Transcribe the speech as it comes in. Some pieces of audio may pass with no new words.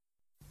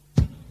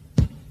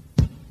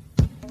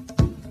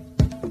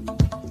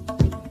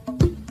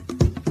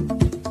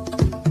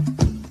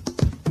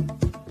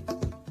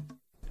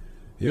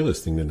You're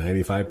listening to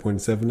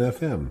 95.7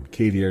 FM,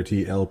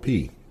 KDRT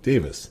LP,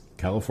 Davis,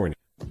 California.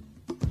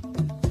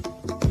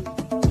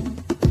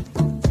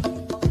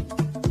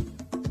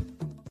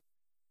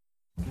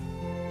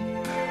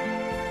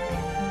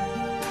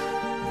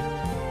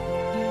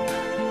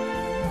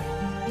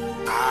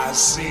 I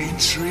see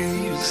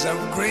trees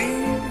of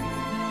green,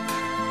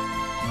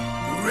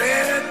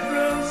 red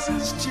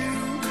roses too.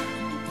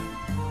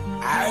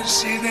 I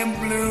see them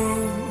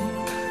bloom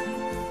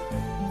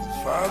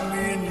for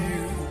me and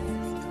you,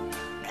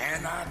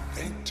 and I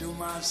think to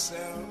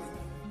myself.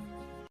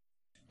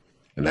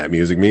 And that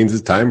music means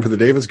it's time for the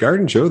Davis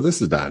Garden Show.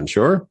 This is Don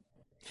Shore.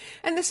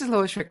 And this is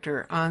Lois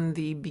Richter on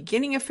the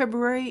beginning of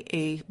February,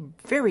 a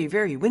very,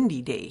 very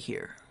windy day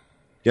here.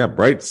 Yeah,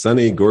 bright,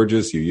 sunny,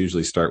 gorgeous. You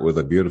usually start with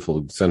a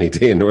beautiful sunny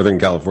day in Northern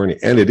California,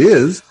 and it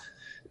is,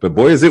 but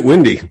boy, is it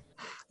windy.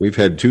 We've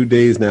had 2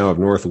 days now of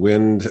north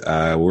wind.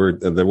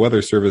 The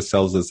Weather Service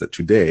tells us that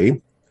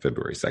today,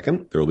 February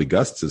 2nd, there will be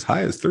gusts as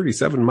high as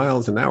 37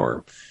 miles an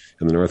hour,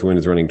 and the north wind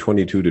is running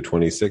 22 to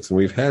 26, and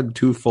we've had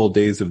 2 full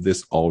days of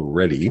this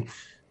already.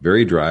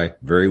 Very dry,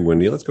 very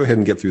windy. Let's go ahead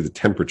and get through the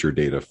temperature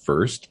data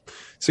first.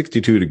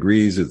 62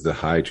 degrees is the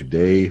high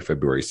today,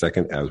 February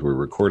 2nd, as we're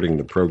recording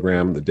the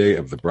program. The day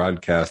of the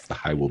broadcast, the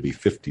high will be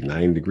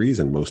 59 degrees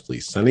and mostly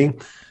sunny.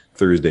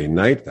 Thursday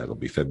night, that'll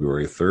be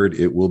February 3rd,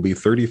 it will be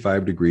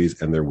 35 degrees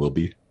and there will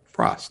be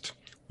frost.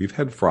 We've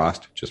had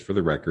frost, just for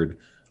the record,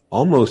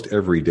 almost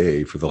every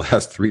day for the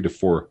last 3 to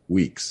 4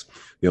 weeks.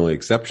 The only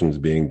exceptions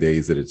being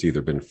days that it's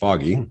either been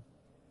foggy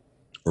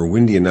or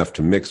windy enough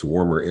to mix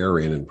warmer air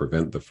in and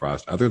prevent the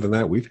frost. Other than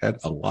that, we've had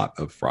a lot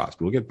of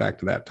frost. We'll get back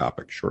to that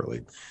topic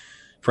shortly.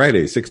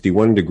 Friday,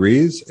 61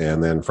 degrees,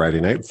 and then Friday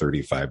night,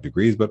 35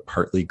 degrees, but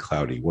partly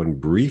cloudy. One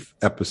brief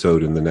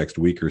episode in the next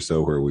week or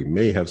so where we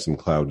may have some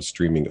clouds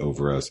streaming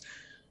over us.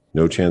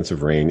 No chance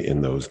of rain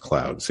in those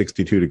clouds.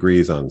 62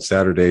 degrees on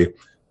Saturday,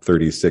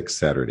 36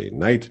 Saturday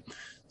night.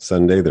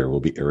 Sunday, there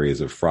will be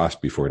areas of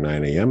frost before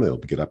 9 a.m. It'll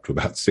get up to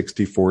about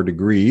 64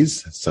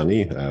 degrees.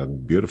 Sunny,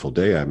 beautiful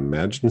day, I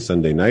imagine.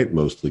 Sunday night,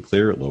 mostly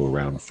clear, low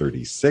around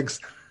 36.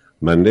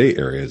 Monday,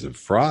 areas of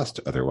frost,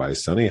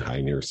 otherwise sunny,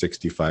 high near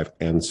 65,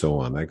 and so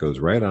on. That goes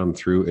right on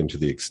through into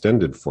the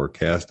extended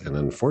forecast. And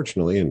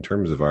unfortunately, in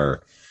terms of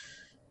our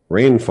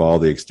rainfall,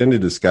 the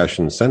extended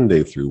discussion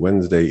Sunday through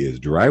Wednesday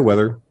is dry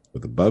weather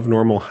with above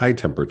normal high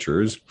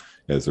temperatures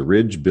as the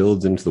ridge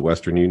builds into the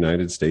western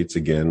United States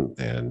again,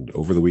 and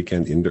over the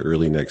weekend into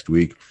early next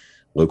week.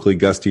 Locally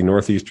gusty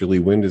northeasterly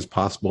wind is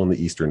possible in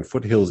the eastern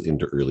foothills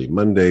into early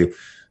Monday.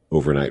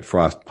 Overnight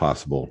frost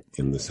possible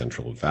in the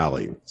Central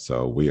Valley.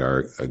 So we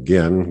are,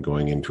 again,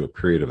 going into a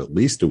period of at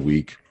least a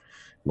week.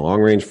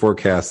 Long-range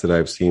forecasts that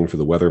I've seen for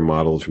the weather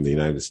models from the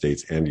United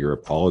States and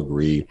Europe all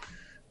agree.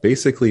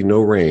 Basically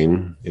no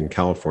rain in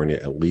California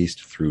at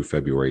least through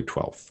February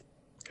 12th.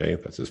 Okay,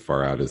 that's as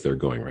far out as they're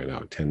going right now,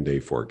 10-day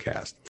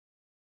forecast.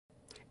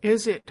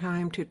 Is it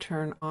time to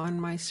turn on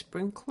my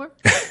sprinkler?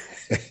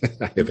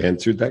 I have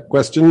answered that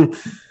question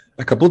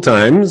a couple of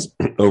times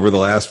over the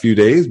last few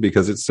days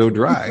because it's so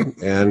dry.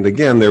 And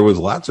again, there was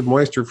lots of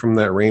moisture from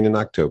that rain in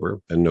October,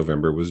 and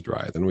November was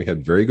dry. Then we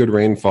had very good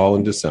rainfall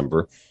in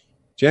December.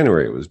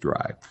 January was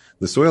dry.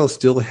 The soil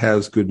still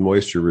has good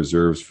moisture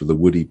reserves for the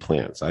woody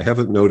plants. I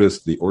haven't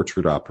noticed the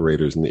orchard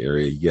operators in the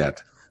area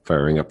yet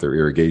firing up their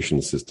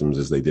irrigation systems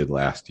as they did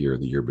last year,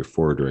 the year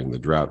before during the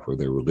drought, where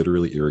they were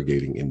literally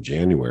irrigating in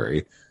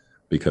January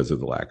because of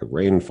the lack of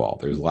rainfall.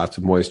 There's lots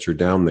of moisture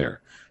down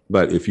there.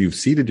 But if you've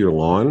seeded your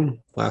lawn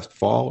last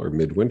fall or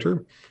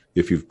midwinter,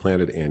 if you've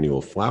planted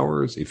annual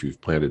flowers, if you've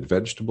planted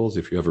vegetables,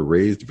 if you have a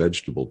raised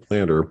vegetable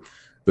planter,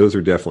 those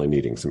are definitely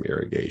needing some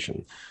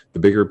irrigation. The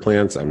bigger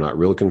plants I'm not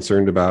real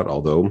concerned about,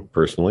 although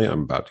personally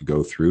I'm about to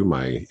go through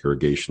my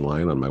irrigation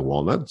line on my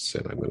walnuts,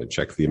 and I'm going to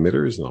check the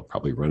emitters, and I'll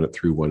probably run it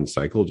through one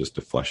cycle just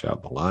to flush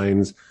out the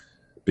lines,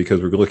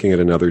 because we're looking at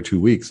another 2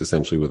 weeks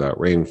essentially without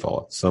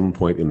rainfall. At some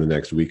point in the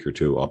next week or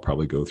two, I'll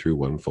probably go through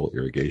one full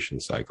irrigation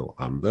cycle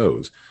on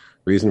those.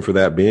 Reason for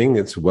that being,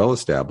 it's well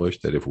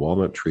established that if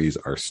walnut trees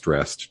are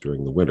stressed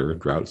during the winter,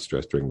 drought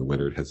stressed during the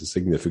winter, it has a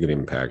significant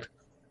impact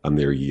on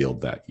their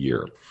yield that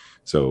year.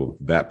 So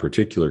that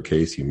particular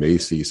case, you may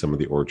see some of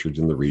the orchards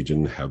in the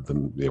region have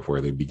them where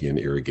they begin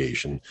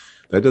irrigation.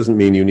 That doesn't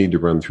mean you need to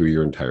run through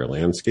your entire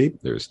landscape.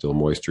 There's still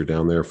moisture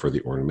down there for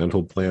the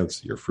ornamental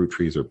plants. Your fruit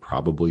trees are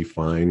probably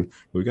fine.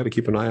 We've got to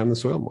keep an eye on the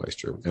soil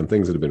moisture. And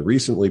things that have been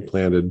recently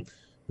planted,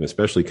 and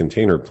especially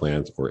container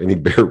plants or any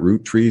bare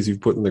root trees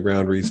you've put in the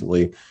ground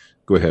recently,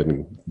 go ahead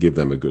and give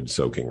them a good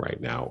soaking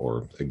right now,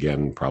 or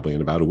again, probably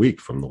in about a week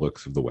from the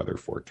looks of the weather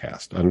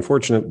forecast.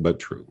 Unfortunate, but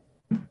true.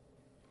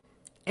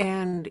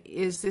 And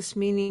is this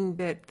meaning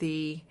that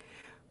the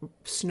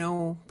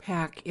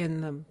snowpack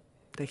in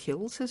the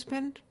hills has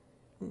been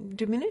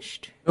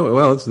diminished? Oh,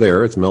 well, it's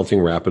there. It's melting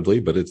rapidly,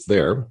 but it's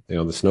there. The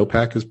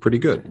snowpack is pretty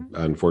good. Mm-hmm.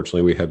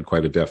 Unfortunately, we had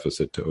quite a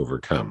deficit to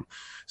overcome.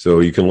 So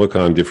you can look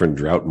on different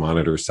drought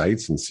monitor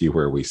sites and see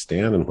where we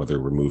stand and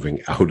whether we're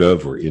moving out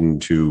of or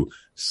into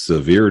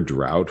severe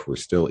drought. We're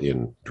still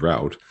in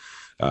drought.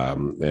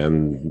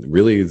 And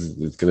really,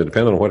 it's going to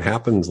depend on what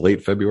happens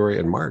late February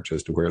and March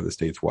as to where the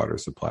state's water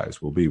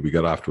supplies will be. We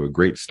got off to a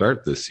great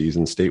start this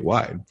season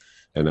statewide,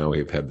 and now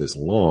we've had this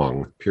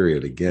long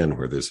period again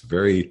where this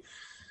very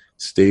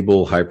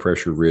stable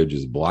high-pressure ridge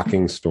is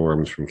blocking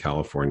storms from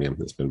California.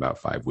 It's been about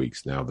 5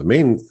 weeks now. The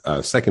main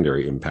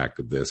secondary impact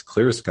of this,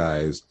 clear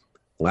skies,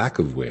 lack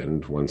of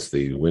wind once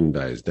the wind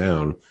dies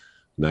down,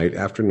 night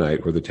after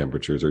night where the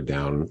temperatures are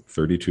down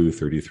 32,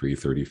 33,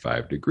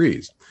 35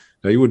 degrees.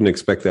 Now, you wouldn't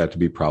expect that to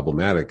be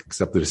problematic,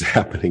 except that it's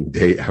happening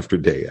day after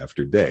day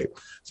after day.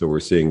 So we're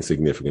seeing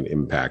significant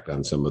impact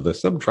on some of the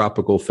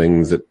subtropical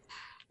things that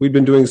we've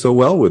been doing so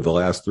well with the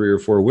last 3 or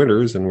 4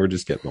 winters, and we're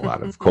just getting a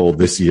lot of cold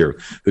this year.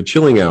 The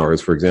chilling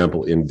hours, for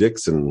example, in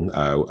Dixon,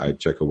 I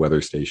check a weather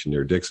station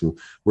near Dixon,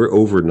 we're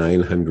over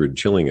 900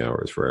 chilling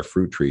hours for our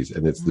fruit trees,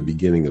 and it's the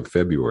beginning of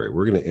February.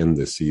 We're going to end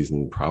this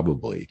season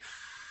probably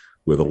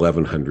with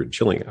 1,100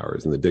 chilling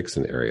hours in the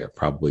Dixon area,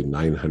 probably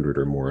 900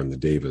 or more in the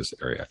Davis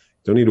area.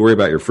 Don't need to worry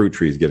about your fruit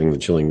trees getting the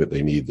chilling that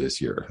they need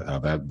this year.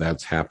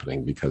 That's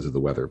happening because of the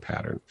weather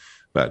pattern.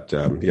 But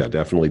yeah,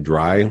 definitely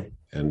dry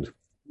and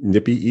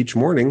nippy each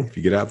morning if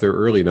you get out there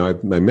early. Now,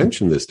 I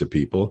mentioned this to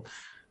people.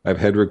 I've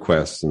had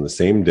requests in the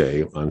same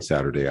day on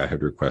Saturday. I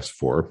had requests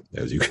for,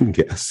 as you can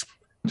guess,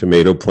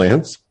 tomato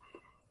plants,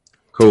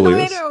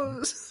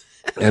 coleus,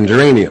 and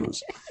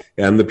geraniums.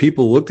 And the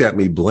people looked at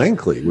me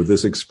blankly with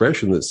this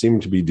expression that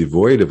seemed to be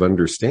devoid of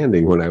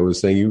understanding when I was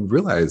saying, you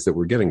realize that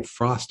we're getting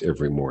frost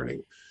every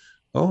morning.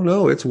 Oh,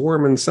 no, it's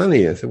warm and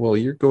sunny. I said, well,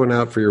 you're going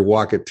out for your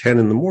walk at 10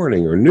 in the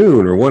morning or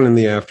noon or 1 in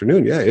the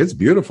afternoon. Yeah, it's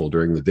beautiful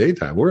during the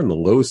daytime. We're in the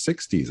low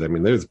 60s. I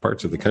mean, there's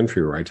parts of the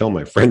country where I tell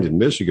my friend in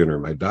Michigan or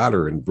my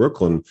daughter in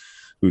Brooklyn,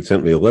 who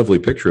sent me a lovely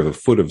picture of a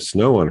foot of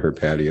snow on her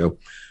patio,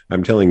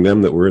 I'm telling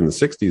them that we're in the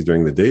 60s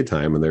during the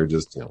daytime, and they're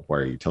just, why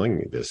are you telling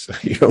me this?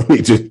 You don't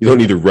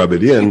need to rub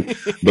it in.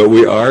 But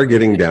we are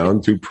getting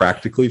down to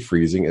practically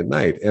freezing at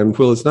night. And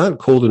well, it's not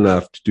cold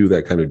enough to do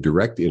that kind of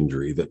direct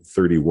injury that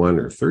 31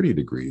 or 30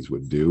 degrees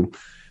would do.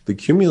 The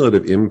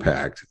cumulative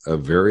impact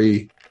of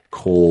very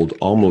cold,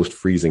 almost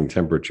freezing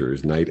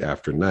temperatures night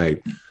after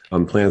night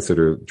on plants that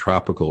are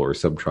tropical or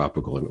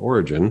subtropical in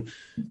origin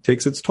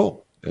takes its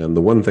toll. And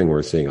the one thing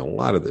we're seeing a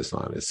lot of this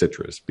on is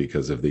citrus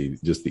because of the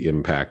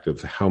impact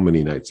of how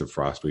many nights of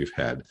frost we've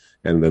had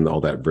and then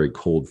all that very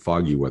cold,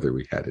 foggy weather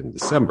we had in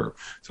December.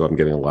 So I'm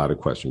getting a lot of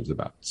questions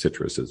about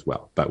citrus as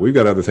well. But we've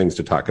got other things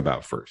to talk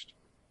about first.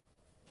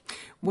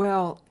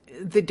 Well,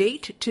 the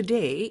date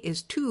today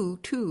is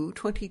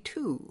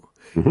 2/2/22,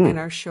 and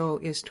our show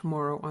is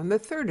tomorrow on the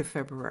 3rd of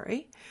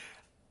February.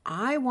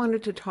 I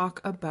wanted to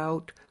talk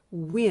about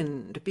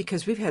wind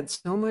because we've had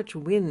so much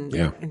wind.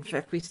 Yeah. In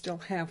fact, we still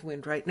have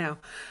wind right now.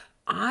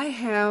 I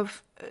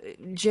have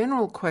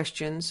general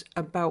questions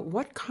about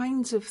what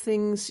kinds of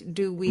things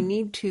do we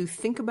need to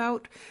think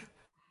about.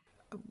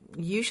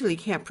 Usually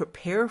can't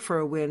prepare for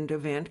a wind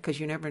event because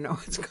you never know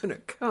it's going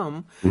to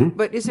come.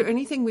 But is there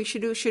anything we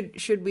should do?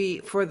 Should we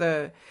for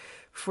the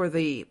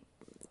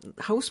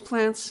house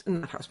plants,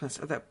 not house plants,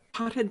 the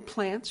potted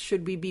plants,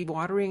 should we be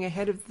watering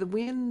ahead of the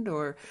wind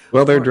or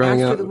they're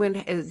drying after out. the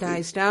wind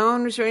dies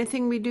down? Is there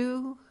anything we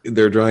do?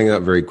 They're drying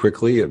out very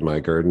quickly. At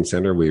my garden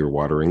center, we are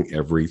watering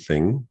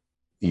everything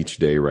each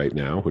day right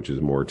now, which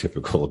is more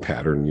typical of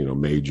pattern,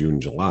 May,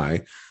 June,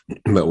 July.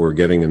 But we're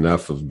getting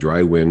enough of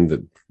dry wind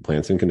that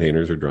plants in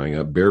containers are drying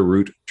up. Bare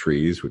root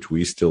trees, which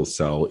we still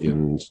sell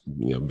in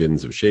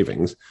bins of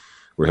shavings,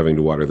 we're having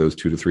to water those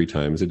 2 to 3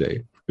 times a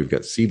day. We've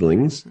got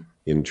seedlings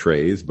in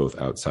trays, both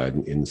outside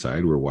and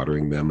inside. We're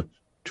watering them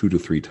 2 to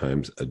 3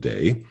 times a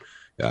day.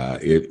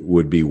 It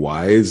would be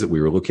wise that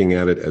we were looking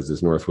at it as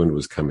this north wind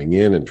was coming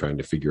in and trying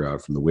to figure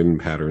out from the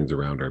wind patterns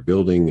around our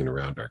building and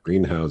around our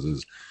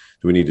greenhouses,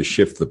 do we need to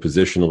shift the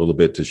position a little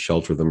bit to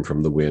shelter them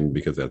from the wind?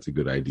 Because that's a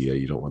good idea.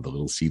 You don't want the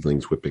little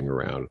seedlings whipping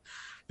around.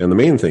 And the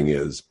main thing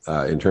is,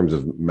 in terms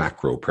of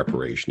macro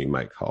preparation, you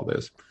might call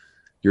this,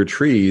 your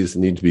trees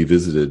need to be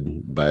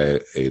visited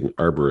by an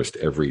arborist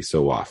every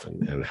so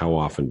often, and how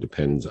often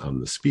depends on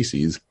the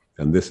species,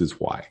 and this is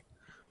why.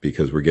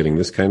 Because we're getting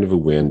this kind of a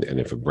wind, and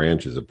if a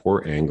branch is a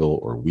poor angle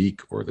or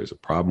weak, or there's a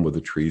problem with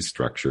the tree's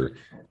structure,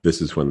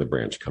 this is when the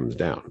branch comes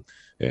down.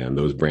 And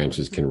those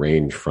branches can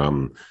range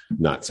from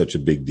not such a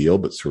big deal,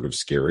 but sort of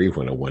scary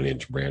when a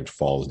 1-inch branch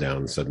falls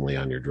down suddenly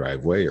on your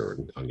driveway or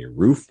on your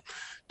roof,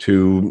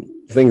 to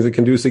things that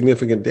can do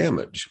significant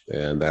damage.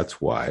 And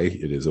that's why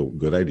it is a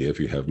good idea, if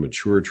you have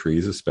mature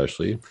trees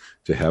especially,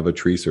 to have a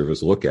tree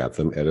service look at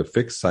them at a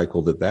fixed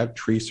cycle that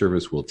tree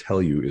service will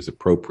tell you is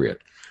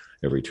appropriate.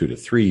 Every 2 to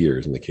 3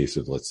 years in the case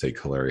of, let's say,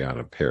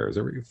 Caleriana pears,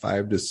 every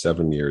 5 to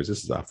 7 years.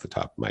 This is off the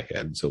top of my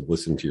head, so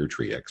listen to your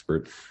tree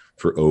expert.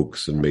 For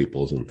oaks and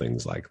maples and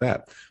things like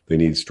that, they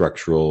need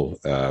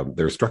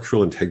their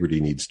structural integrity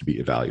needs to be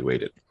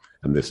evaluated.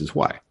 And this is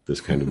why.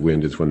 This kind of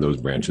wind is when those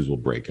branches will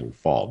break and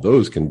fall.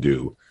 Those can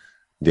do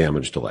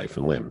damage to life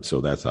and limb.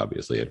 So that's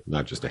obviously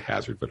not just a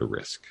hazard, but a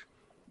risk.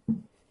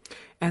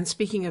 And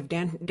speaking of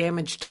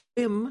damaged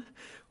limb,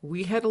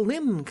 we had a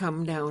limb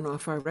come down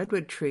off our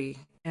redwood tree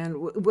and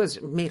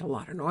it made a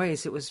lot of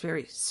noise. It was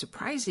very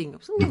surprising. It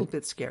was a little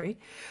bit scary.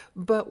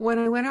 But when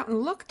I went out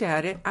and looked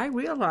at it, I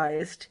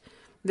realized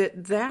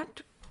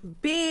that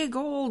big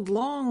old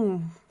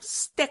long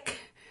stick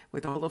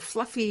with all the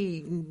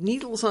fluffy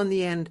needles on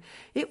the end,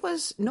 it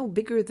was no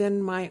bigger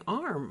than my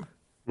arm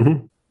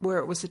where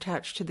it was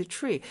attached to the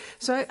tree.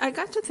 So I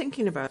got to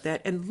thinking about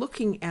that and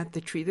looking at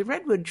the tree. The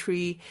redwood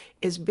tree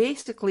is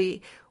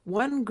basically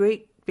one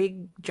great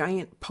big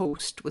giant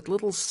post with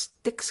little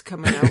sticks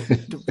coming out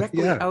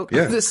directly out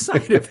of the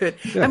side of it.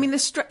 I mean,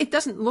 it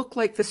doesn't look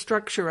like the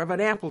structure of an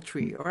apple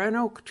tree or an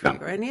oak tree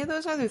or any of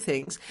those other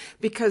things,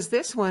 because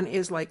this one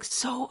is like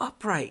so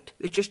upright.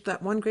 It's just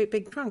that one great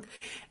big trunk.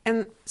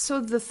 And so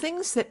the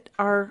things that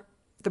are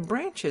the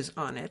branches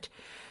on it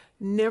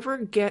never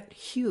get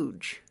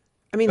huge.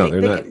 I mean,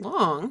 they get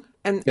long,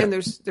 and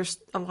there's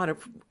a lot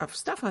of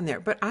stuff on there,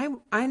 but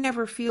I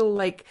never feel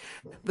like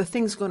the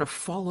thing's going to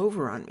fall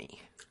over on me.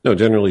 No,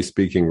 generally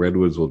speaking,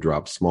 redwoods will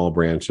drop small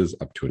branches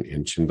up to 1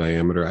 inch in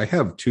diameter. I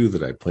have 2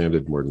 that I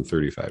planted more than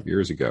 35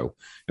 years ago.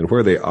 And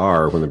where they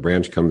are, when the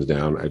branch comes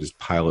down, I just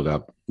pile it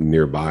up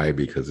nearby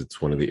because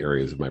it's one of the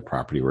areas of my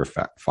property where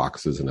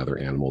foxes and other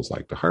animals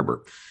like to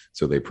harbor.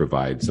 So they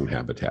provide some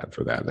habitat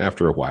for that. And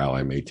after a while,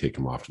 I may take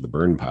them off to the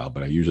burn pile,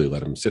 but I usually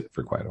let them sit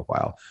for quite a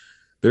while.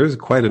 There's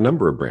quite a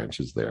number of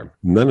branches there,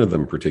 none of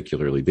them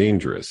particularly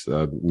dangerous,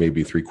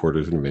 maybe 3/4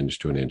 of an inch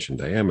to 1 inch in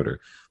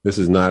diameter. This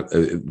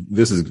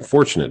is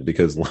fortunate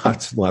because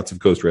lots of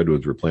coast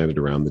redwoods were planted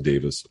around the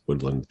Davis,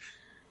 Woodland,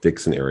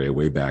 Dixon area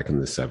way back in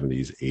the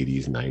 70s,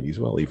 80s, 90s,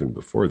 well, even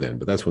before then.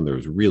 But that's when there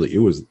was really,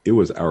 it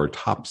was our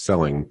top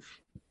selling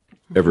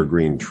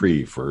evergreen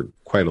tree for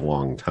quite a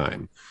long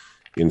time,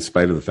 in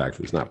spite of the fact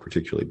that it's not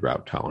particularly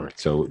drought tolerant.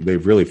 So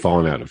they've really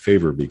fallen out of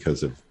favor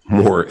because of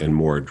more and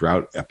more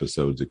drought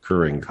episodes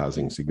occurring,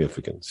 causing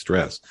significant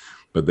stress.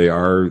 But they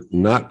are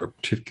not a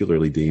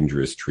particularly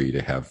dangerous tree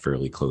to have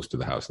fairly close to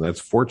the house. And that's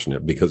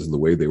fortunate because of the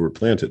way they were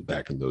planted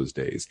back in those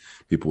days.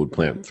 People would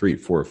plant 3,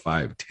 4,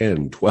 5,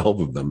 10, 12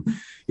 of them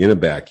in a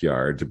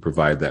backyard to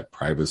provide that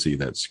privacy,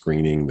 that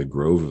screening, the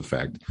grove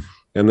effect.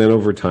 And then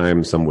over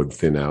time, some would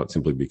thin out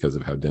simply because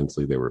of how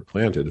densely they were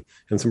planted,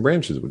 and some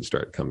branches would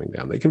start coming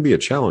down. They can be a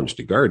challenge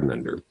to garden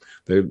under.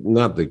 They're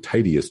not the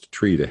tidiest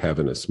tree to have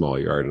in a small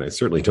yard, and I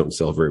certainly don't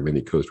sell very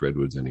many coast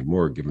redwoods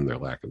anymore, given their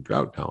lack of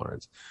drought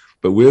tolerance.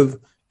 But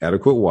with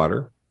adequate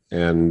water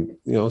and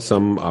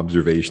some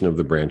observation of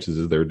the branches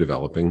as they're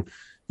developing,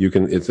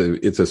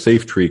 it's a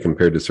safe tree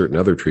compared to certain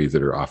other trees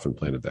that are often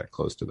planted that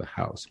close to the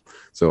house.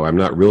 So I'm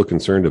not real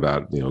concerned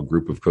about, a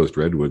group of coast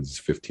redwoods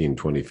 15,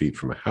 20 feet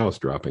from a house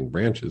dropping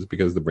branches,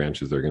 because the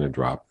branches they're going to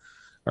drop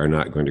are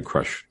not going to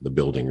crush the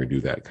building or do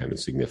that kind of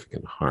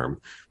significant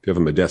harm. If you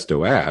have a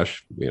Modesto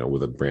ash,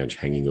 with a branch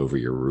hanging over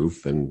your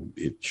roof, then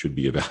it should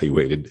be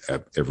evaluated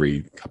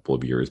every couple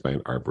of years by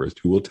an arborist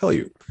who will tell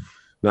you,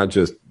 not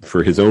just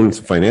for his own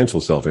financial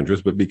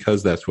self-interest, but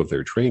because that's what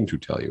they're trained to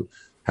tell you,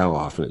 how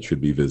often it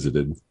should be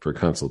visited for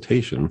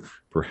consultation,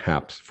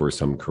 perhaps for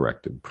some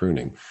corrective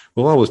pruning.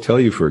 We'll always tell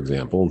you, for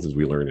example, as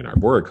we learned in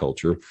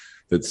arboriculture,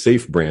 that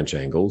safe branch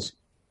angles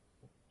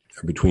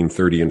are between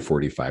 30 and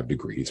 45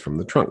 degrees from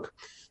the trunk.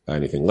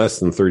 Anything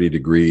less than 30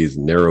 degrees,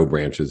 narrow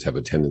branches have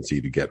a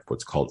tendency to get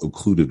what's called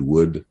occluded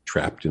wood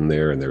trapped in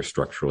there, and they're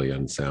structurally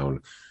unsound.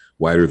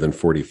 Wider than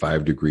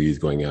 45 degrees,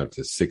 going out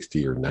to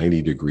 60 or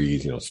 90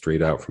 degrees,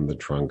 straight out from the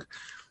trunk,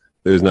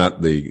 there's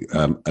not the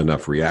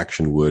enough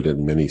reaction wood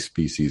in many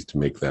species to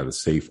make that a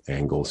safe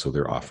angle, so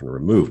they're often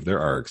removed. There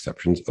are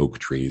exceptions. Oak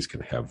trees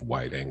can have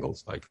wide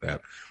angles like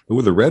that. But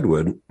with a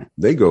redwood,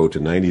 they go to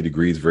 90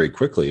 degrees very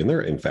quickly, and they're,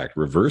 in fact,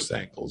 reverse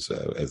angles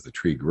as the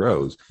tree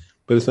grows.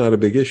 But it's not a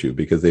big issue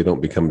because they don't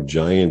become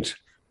giant,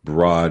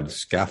 broad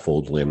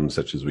scaffold limbs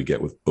such as we get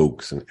with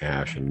oaks and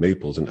ash and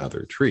maples and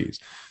other trees.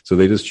 So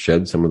they just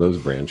shed some of those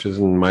branches,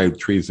 and my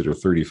trees that are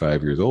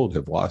 35 years old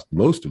have lost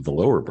most of the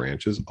lower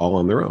branches all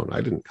on their own.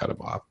 I didn't cut them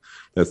off.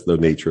 That's the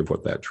nature of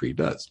what that tree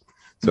does.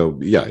 So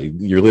yeah,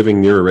 you're living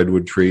near a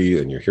redwood tree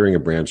and you're hearing a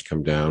branch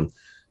come down.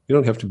 You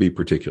don't have to be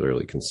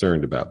particularly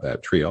concerned about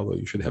that tree, although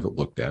you should have it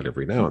looked at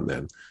every now and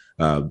then.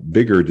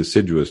 Bigger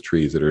deciduous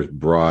trees that are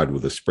broad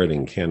with a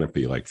spreading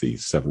canopy like the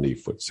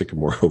 70-foot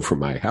sycamore over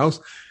my house,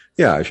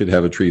 yeah, I should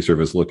have a tree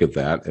service look at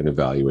that and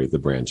evaluate the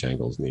branch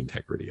angles and the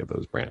integrity of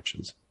those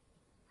branches.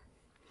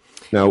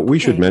 Now, we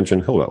should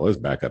mention, hold on, let's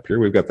back up here.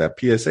 We've got that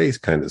PSA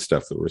kind of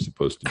stuff that we're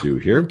supposed to do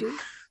here.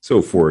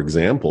 So, for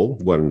example,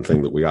 one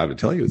thing that we ought to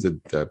tell you is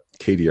that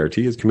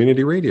KDRT is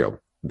community radio.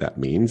 That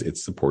means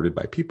it's supported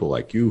by people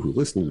like you who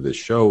listen to this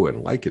show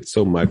and like it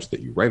so much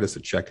that you write us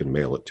a check and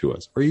mail it to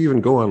us, or you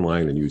even go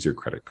online and use your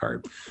credit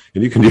card.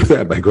 And you can do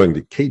that by going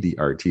to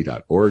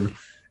kdrt.org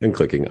and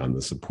clicking on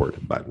the support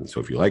button. So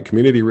if you like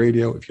community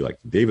radio, if you like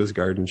the Davis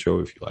Garden Show,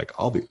 if you like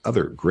all the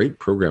other great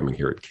programming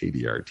here at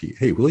KDRT,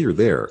 hey, while you're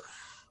there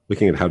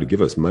looking at how to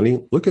give us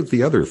money, look at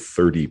the other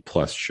 30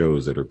 plus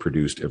shows that are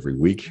produced every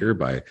week here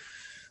by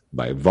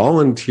by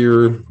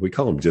volunteer, we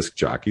call them disc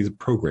jockeys,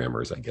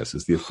 programmers, I guess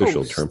is the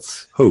official term.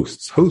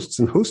 Hosts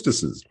and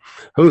hostesses.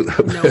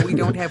 No, we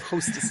don't have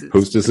hostesses.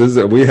 Hostesses.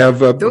 We have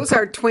those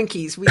are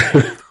Twinkies.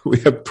 We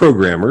have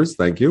programmers.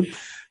 Thank you.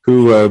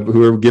 Who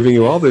are giving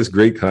you all this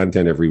great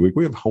content every week.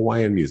 We have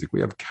Hawaiian music. We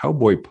have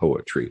cowboy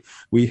poetry.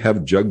 We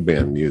have jug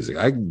band music.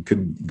 I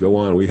could go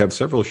on. We have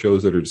several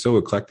shows that are so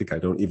eclectic, I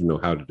don't even know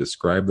how to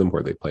describe them,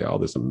 where they play all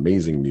this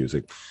amazing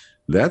music.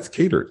 That's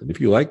catered. And if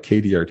you like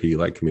KDRT, you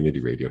like community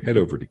radio, head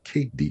over to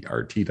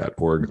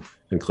kdrt.org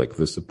and click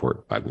the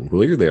support button.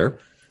 While you're there,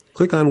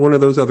 click on one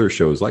of those other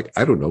shows like,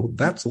 I don't know,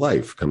 That's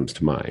Life comes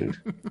to mind.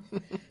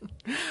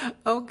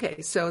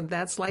 Okay, so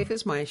That's Life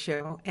is my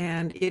show,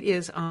 and it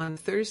is on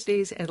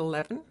Thursdays at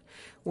 11,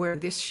 where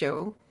this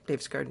show,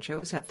 Dave's Garden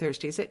Show, is at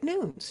Thursdays at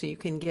noon, so you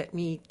can get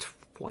me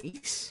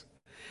twice.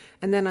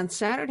 And then on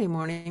Saturday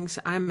mornings,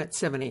 I'm at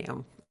 7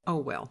 a.m. Oh,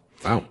 well.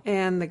 Wow.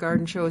 And the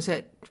garden show is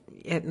at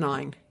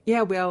 9.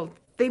 Yeah, well,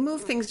 they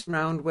moved things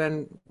around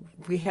when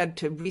we had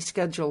to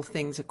reschedule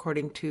things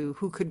according to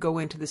who could go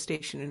into the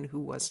station and who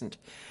wasn't.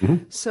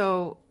 Mm-hmm.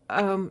 So,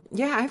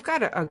 I've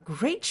got a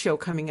great show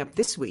coming up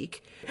this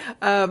week.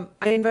 I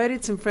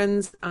invited some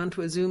friends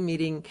onto a Zoom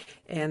meeting,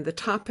 and the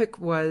topic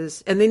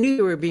was, and they knew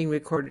they were being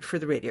recorded for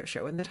the radio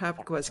show, and the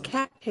topic was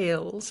cat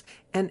tales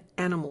and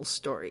animal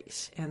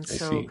stories. And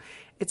so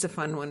it's a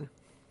fun one.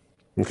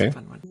 Okay. It's a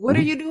fun one. What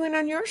are you doing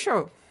on your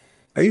show?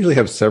 I usually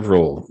have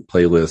several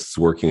playlists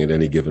working at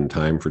any given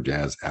time for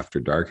Jazz After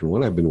Dark. And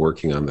one I've been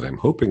working on that I'm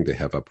hoping to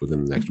have up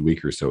within the next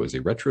week or so is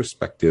a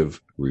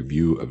retrospective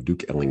review of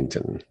Duke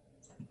Ellington,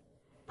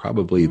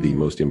 probably the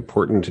most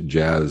important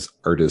jazz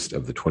artist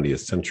of the 20th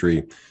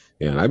century.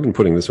 And I've been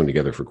putting this one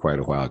together for quite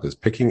a while because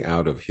picking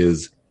out of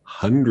his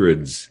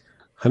hundreds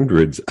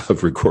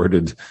of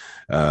recorded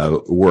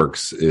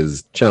works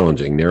is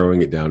challenging,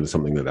 narrowing it down to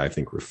something that I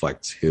think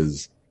reflects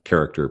his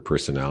character,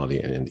 personality,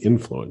 and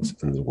influence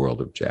in the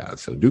world of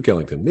jazz. So Duke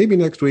Ellington, maybe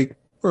next week,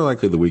 or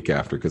likely the week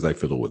after, because I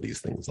fiddle with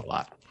these things a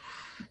lot.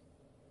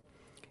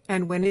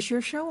 And when is your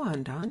show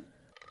on, Don?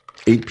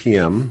 8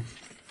 p.m.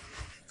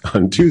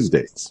 on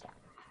Tuesdays.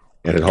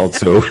 And it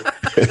also,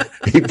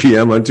 8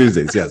 p.m. on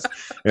Tuesdays, yes.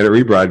 And it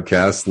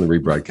rebroadcasts, and the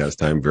rebroadcast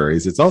time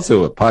varies. It's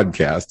also a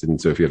podcast, and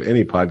so if you have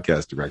any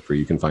podcast directory,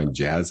 you can find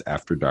Jazz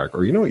After Dark.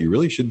 Or you know what you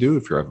really should do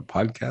if you have a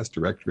podcast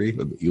directory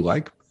that you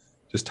like?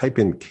 Just type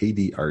in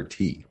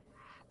KDRT,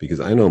 because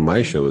I know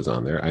my show is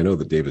on there. I know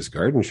the Davis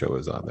Garden Show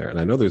is on there. And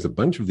I know there's a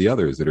bunch of the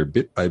others that are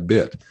bit by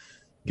bit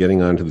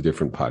getting onto the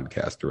different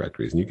podcast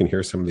directories. And you can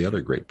hear some of the other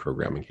great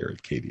programming here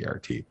at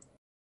KDRT.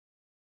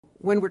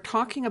 When we're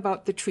talking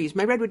about the trees,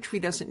 my redwood tree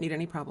doesn't need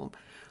any problem.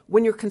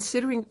 When you're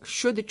considering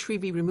should the tree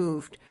be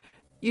removed,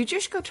 you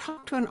just go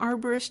talk to an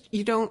arborist.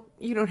 You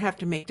don't have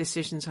to make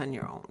decisions on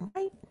your own,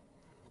 right?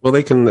 Well,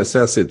 they can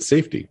assess its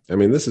safety. I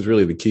mean, this is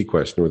really the key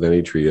question with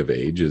any tree of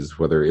age is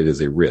whether it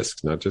is a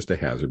risk, not just a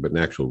hazard, but an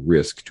actual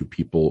risk to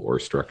people or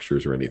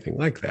structures or anything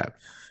like that.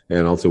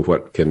 And also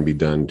what can be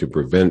done to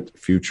prevent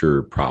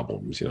future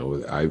problems. You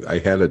know, I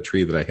had a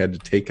tree that I had to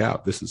take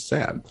out. This is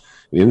sad.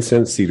 An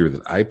incense cedar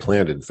that I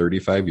planted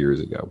 35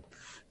 years ago.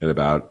 And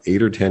about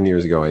 8 or 10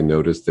 years ago, I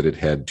noticed that it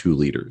had 2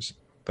 leaders.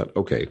 Thought,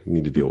 okay, we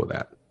need to deal with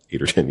that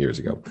 8 or 10 years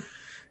ago.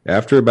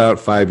 After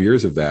about 5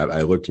 years of that,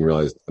 I looked and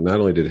realized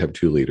not only did it have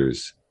 2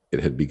 leaders,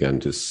 it had begun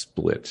to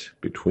split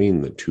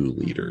between the 2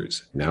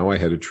 leaders. Now I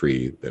had a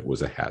tree that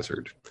was a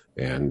hazard.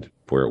 And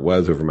where it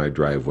was over my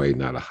driveway,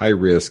 not a high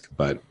risk,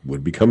 but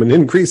would become an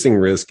increasing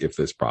risk if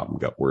this problem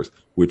got worse,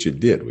 which it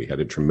did. We had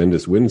a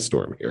tremendous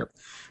windstorm here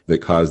that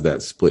caused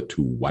that split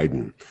to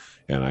widen.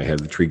 And I had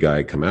the tree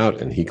guy come out,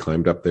 and he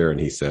climbed up there, and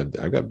he said,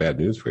 I've got bad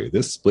news for you.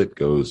 This split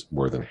goes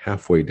more than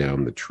halfway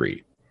down the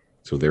tree.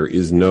 So there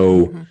is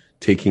no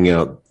taking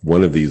out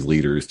one of these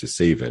leaders to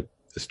save it.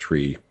 This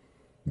tree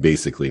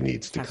basically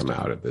needs to come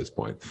out at this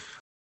point.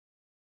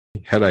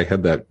 Had I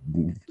had that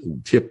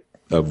tip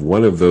of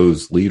one of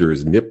those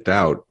leaders nipped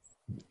out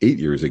 8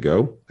 years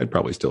ago, I'd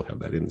probably still have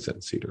that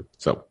incense cedar.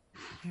 So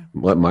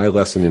let my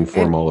lesson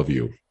inform all of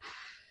you.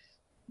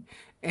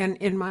 And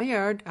in my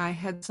yard, I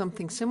had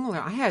something similar.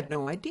 I had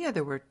no idea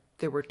there were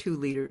 2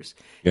 leaders.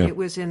 Yeah. It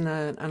was in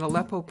an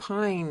Aleppo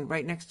pine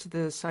right next to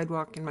the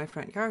sidewalk in my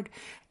front yard,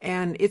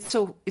 and it's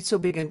so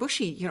big and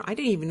bushy. You know, I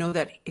didn't even know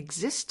that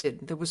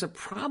existed. There was a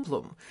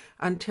problem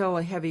until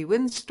a heavy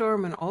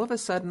windstorm, and all of a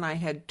sudden, I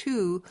had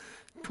 2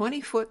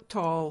 20-foot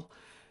tall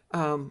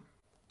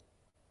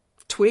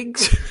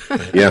twigs fall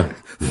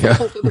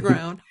to the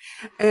ground,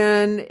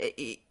 and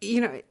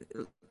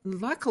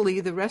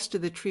luckily, the rest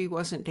of the tree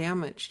wasn't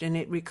damaged, and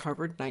it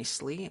recovered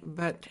nicely.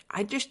 But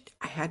I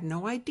had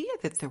no idea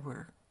that there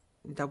were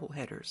double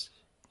headers.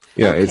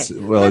 Yeah, okay,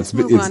 let's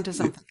move on to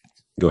something.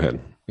 Go ahead.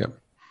 Yeah.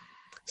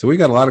 So we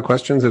got a lot of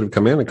questions that have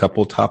come in, a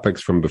couple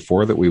topics from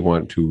before that we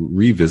want to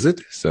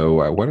revisit.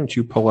 So why don't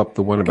you pull up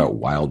the one about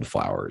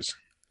wildflowers?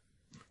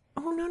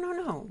 Oh,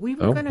 no. We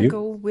were going to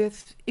go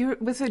with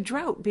a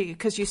drought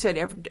because you said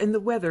and the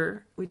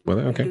weather.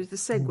 Okay. Here's the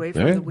segue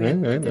from the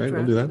wind. All right,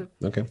 we'll do that.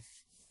 Okay.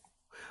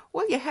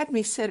 Well, you had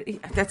me set.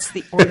 That's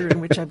the order in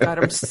which I've got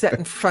them set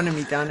in front of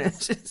me, Donna.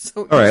 It's just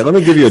so All right, easy. let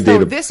me give you a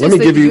data. This let is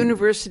me give the you.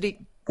 university.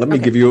 Let me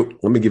Okay. give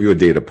you a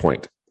data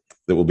point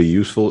that will be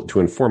useful to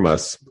inform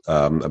us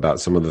about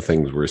some of the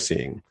things we're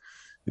seeing.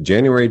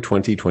 January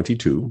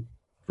 2022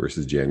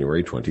 versus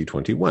January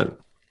 2021.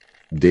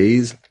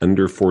 Days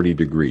under 40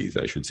 degrees.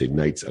 I should say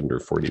nights under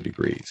 40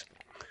 degrees.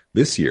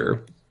 This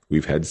year,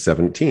 we've had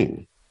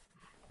 17.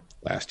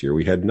 Last year,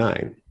 we had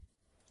 9.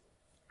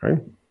 All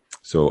right.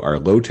 So our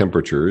low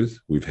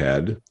temperatures, we've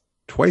had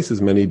twice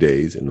as many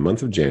days in the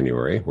month of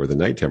January where the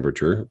night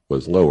temperature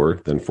was lower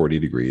than 40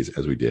 degrees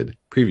as we did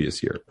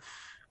previous year.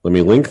 Let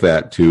me link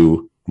that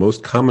to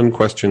most common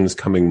questions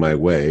coming my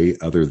way,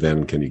 other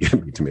than, can you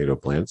get me tomato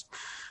plants?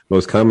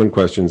 Most common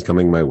questions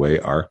coming my way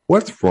are,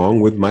 what's wrong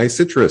with my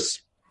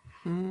citrus?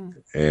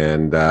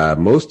 And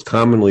most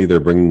commonly, they're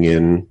bringing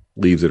in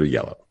leaves that are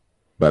yellow,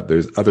 but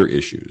there's other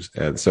issues.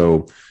 And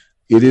so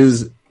it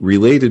is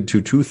related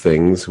to two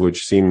things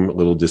which seem a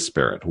little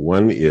disparate.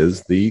 One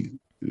is the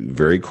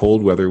very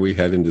cold weather we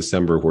had in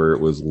December, where it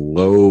was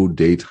low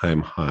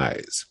daytime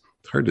highs.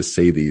 It's hard to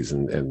say these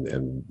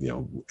and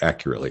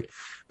accurately.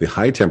 The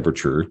high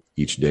temperature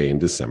each day in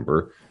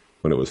December,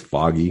 when it was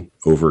foggy,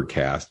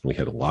 overcast, and we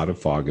had a lot of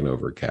fog and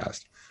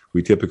overcast.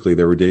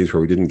 There were days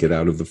where we didn't get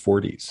out of the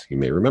 40s. You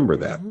may remember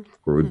that,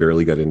 where we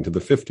barely got into the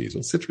 50s.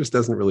 And citrus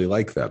doesn't really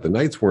like that. The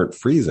nights weren't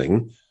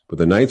freezing, but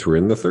the nights were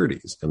in the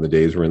 30s and the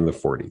days were in the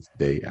 40s,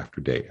 day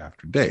after day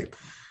after day.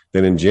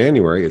 Then in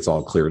January, it's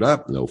all cleared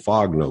up, no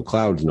fog, no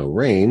clouds, no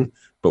rain,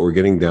 but we're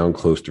getting down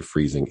close to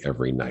freezing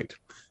every night.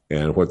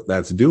 And what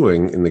that's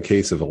doing in the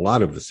case of a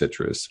lot of the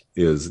citrus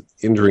is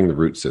injuring the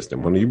root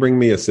system. When you bring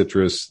me a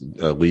citrus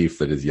leaf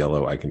that is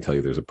yellow, I can tell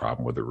you there's a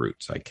problem with the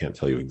roots. I can't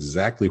tell you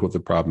exactly what the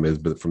problem is,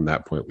 but from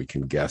that point, we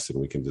can guess and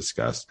we can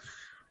discuss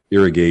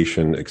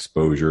irrigation,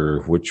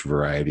 exposure, which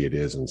variety it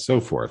is, and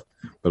so forth.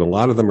 But a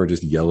lot of them are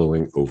just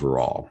yellowing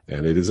overall,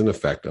 and it is an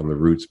effect on the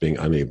roots being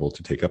unable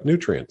to take up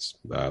nutrients.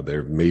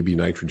 There may be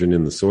nitrogen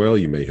in the soil.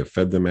 You may have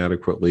fed them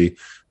adequately.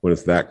 When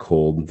it's that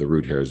cold, the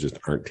root hairs just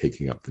aren't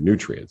taking up the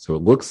nutrients. So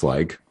it looks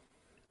like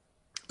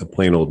a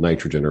plain old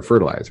nitrogen or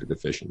fertilizer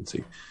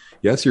deficiency.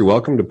 Yes, you're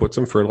welcome to put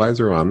some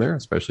fertilizer on there,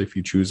 especially if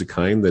you choose a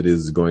kind that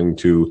is going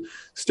to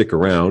stick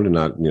around and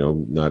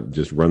not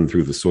just run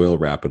through the soil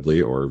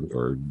rapidly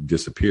or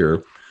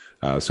disappear.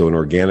 So an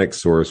organic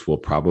source will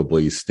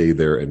probably stay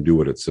there and do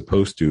what it's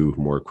supposed to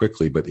more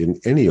quickly. But in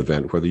any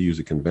event, whether you use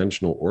a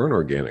conventional or an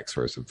organic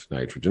source of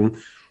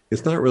nitrogen,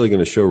 it's not really going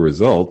to show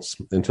results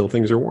until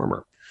things are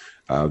warmer.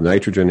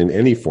 Nitrogen in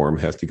any form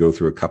has to go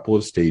through a couple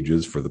of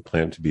stages for the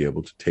plant to be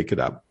able to take it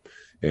up.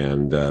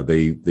 And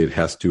it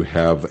has to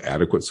have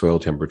adequate soil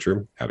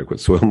temperature, adequate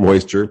soil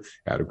moisture,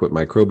 adequate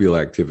microbial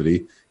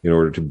activity in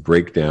order to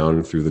break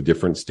down through the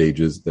different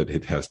stages that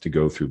it has to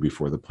go through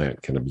before the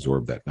plant can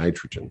absorb that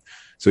nitrogen.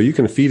 So you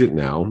can feed it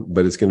now,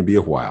 but it's going to be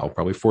a while,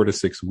 probably 4 to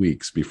 6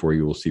 weeks before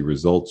you will see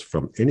results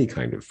from any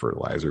kind of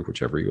fertilizer,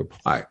 whichever you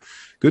apply.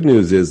 Good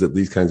news is that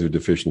these kinds of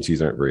deficiencies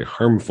aren't very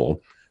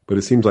harmful, but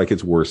it seems like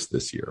it's worse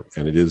this year.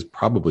 And it is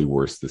probably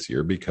worse this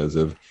year because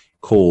of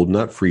cold,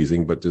 not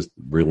freezing, but just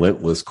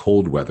relentless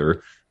cold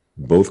weather,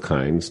 both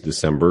kinds.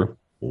 December,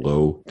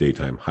 low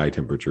daytime high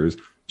temperatures.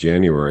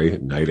 January,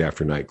 night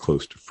after night,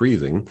 close to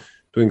freezing,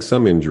 doing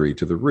some injury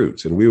to the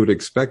roots. And we would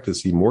expect to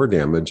see more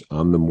damage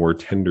on the more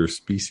tender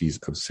species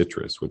of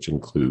citrus, which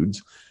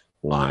includes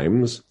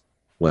limes,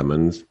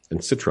 lemons,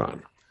 and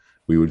citron.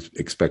 We would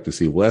expect to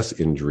see less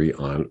injury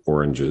on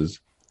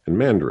oranges and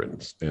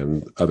mandarins,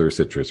 and other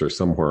citrus are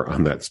somewhere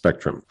on that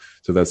spectrum.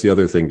 So that's the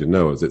other thing to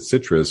know, is that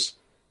citrus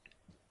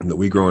that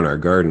we grow in our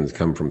gardens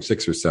come from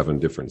 6 or 7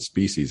 different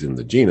species in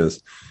the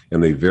genus,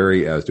 and they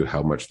vary as to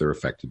how much they're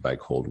affected by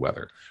cold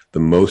weather. The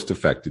most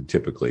affected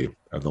typically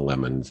are the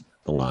lemons,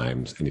 the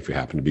limes, and if you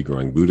happen to be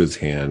growing Buddha's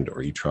hand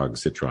or Etrog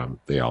citron,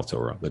 they also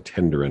are on the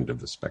tender end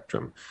of the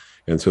spectrum.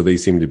 And so they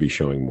seem to be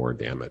showing more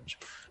damage.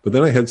 But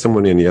then I had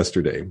someone in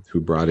yesterday who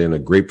brought in a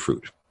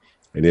grapefruit,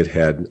 and it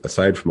had,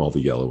 aside from all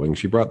the yellowing,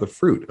 she brought the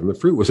fruit, and the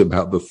fruit was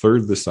about the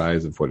third the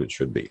size of what it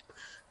should be.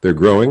 They're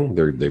growing,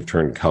 they've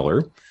turned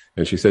color.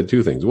 And she said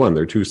 2 things. One,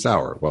 they're too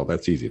sour. Well,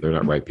 that's easy. They're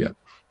not ripe yet.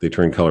 They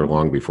turn color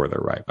long before they're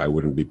ripe. I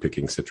wouldn't be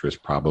picking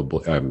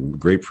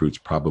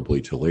grapefruits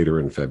probably till later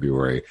in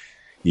February,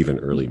 even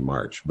early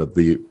March. But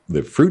the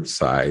fruit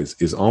size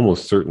is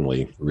almost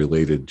certainly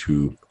related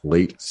to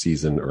late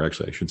season, or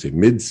actually I should say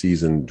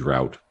mid-season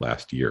drought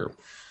last year.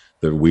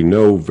 That we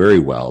know very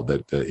well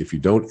that if you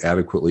don't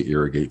adequately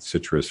irrigate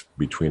citrus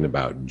between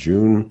about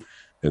June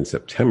and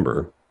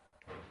September,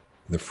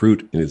 the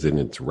fruit is in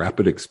its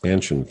rapid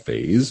expansion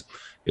phase.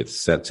 It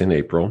sets in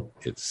April.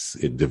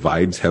 It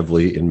divides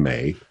heavily in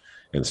May.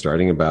 And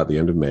starting about the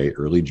end of May,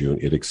 early June,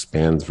 it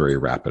expands very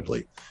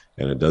rapidly.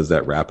 And it does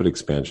that rapid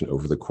expansion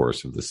over the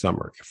course of the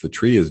summer. If the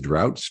tree is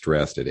drought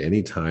stressed at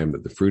any time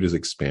that the fruit is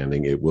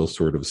expanding, it will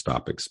sort of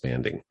stop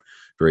expanding.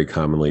 Very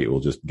commonly, it will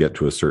just get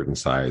to a certain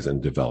size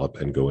and develop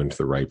and go into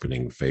the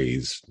ripening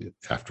phase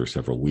after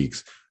several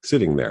weeks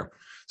sitting there.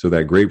 So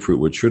that grapefruit,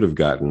 which should have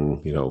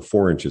gotten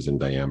 4 inches in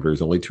diameter,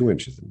 is only 2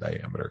 inches in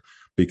diameter,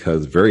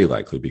 very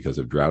likely because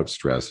of drought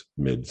stress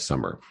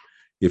midsummer.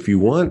 If you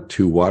want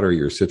to water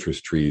your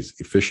citrus trees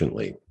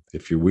efficiently,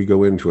 we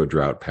go into a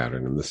drought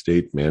pattern and the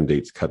state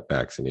mandates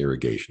cutbacks in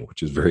irrigation,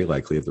 which is very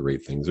likely at the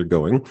rate things are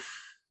going,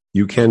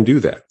 you can do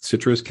that.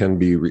 Citrus can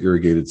be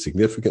irrigated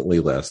significantly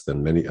less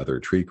than many other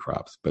tree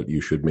crops, but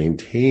you should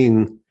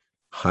maintain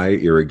high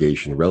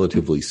irrigation,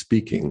 relatively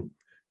speaking,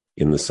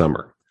 in the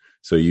summer.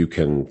 So you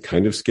can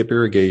kind of skip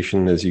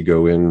irrigation as you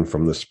go in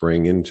from the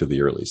spring into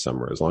the early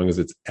summer, as long as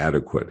it's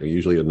adequate.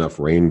 Usually enough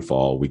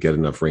rainfall. We get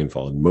enough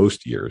rainfall in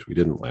most years. We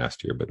didn't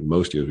last year, but in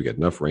most years we get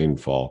enough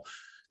rainfall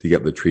to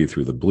get the tree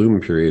through the bloom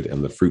period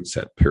and the fruit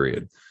set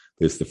period.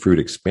 It's the fruit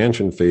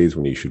expansion phase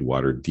when you should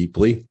water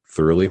deeply,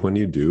 thoroughly when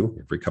you do,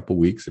 every couple of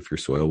weeks if your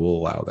soil will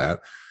allow that.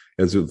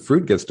 As the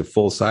fruit gets to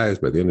full size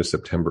by the end of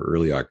September,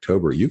 early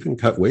October, you can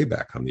cut way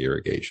back on the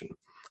irrigation.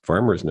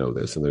 Farmers know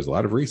this, and there's a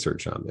lot of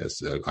research on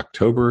this.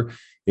 October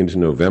into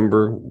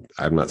November,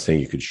 I'm not saying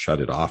you could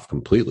shut it off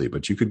completely,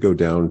 but you could go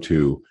down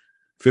to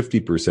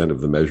 50%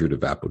 of the measured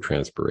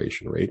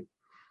evapotranspiration rate,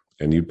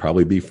 and you'd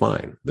probably be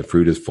fine. The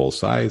fruit is full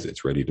size.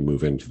 It's ready to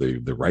move into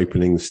the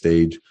ripening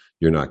stage.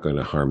 You're not going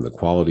to harm the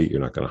quality.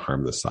 You're not going to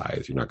harm the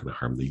size. You're not going to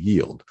harm the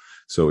yield.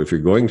 So if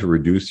you're going to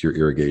reduce your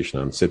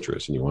irrigation on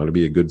citrus and you want to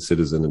be a good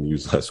citizen and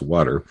use less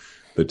water,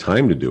 the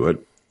time to do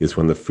it is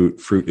when the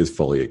fruit is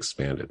fully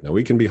expanded. Now,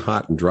 we can be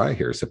hot and dry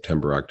here,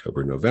 September,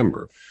 October,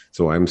 November.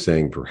 So I'm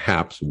saying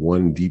perhaps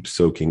one deep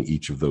soaking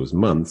each of those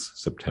months,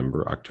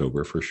 September,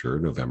 October for sure,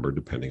 November,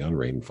 depending on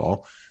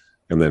rainfall.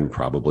 And then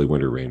probably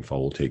winter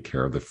rainfall will take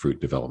care of the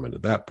fruit development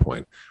at that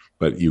point.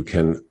 But you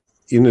can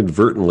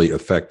inadvertently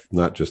affect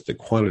not just the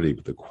quantity,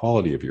 but the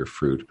quality of your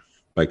fruit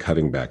by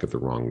cutting back at the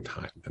wrong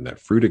time. And that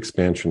fruit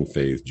expansion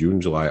phase,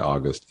 June, July,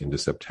 August into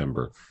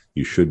September,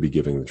 you should be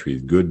giving the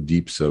trees good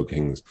deep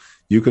soakings.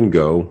 You can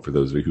go, for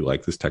those of you who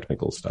like this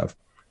technical stuff,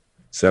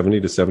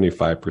 70 to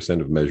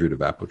 75% of measured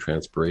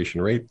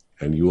evapotranspiration rate,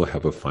 and you will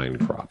have a fine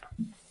crop.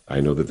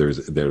 I know that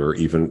there are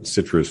even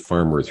citrus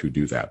farmers who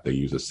do that. They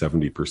use a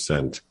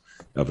 70%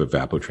 of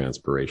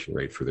evapotranspiration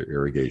rate for their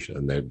irrigation,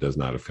 and that does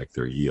not affect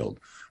their yield.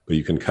 But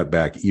you can cut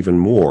back even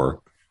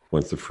more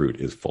once the fruit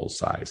is full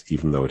size,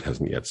 even though it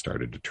hasn't yet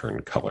started to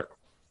turn color.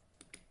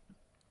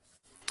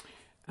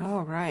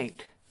 All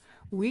right.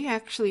 We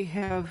actually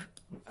have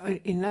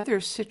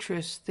another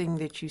citrus thing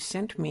that you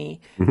sent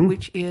me,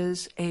 which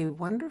is a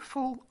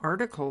wonderful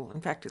article.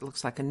 In fact, it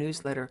looks like a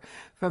newsletter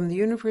from the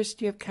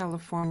University of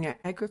California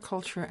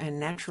Agriculture and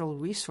Natural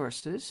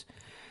Resources.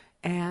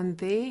 And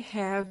they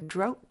have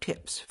drought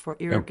tips for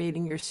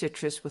irrigating your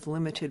citrus with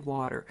limited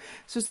water.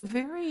 So it's a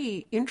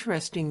very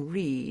interesting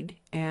read,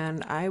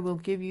 and I will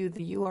give you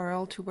the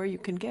URL to where you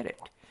can get it.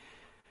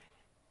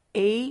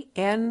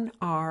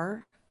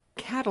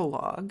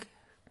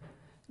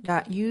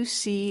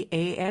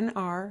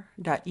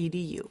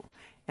 anrcatalog.ucanr.edu.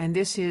 And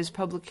this is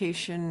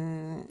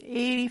publication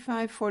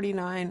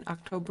 8549,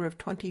 October of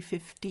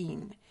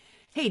 2015.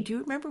 Hey, do you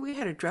remember we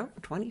had a drought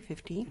in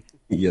 2015?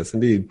 Yes,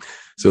 indeed.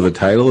 So the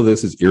title of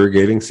this is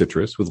Irrigating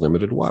Citrus with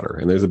Limited Water.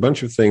 And there's a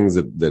bunch of things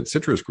that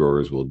citrus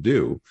growers will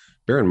do.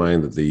 Bear in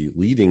mind that the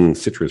leading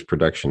citrus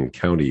production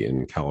county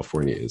in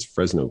California is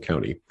Fresno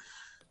County.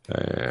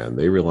 And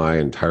they rely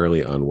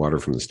entirely on water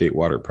from the State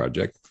Water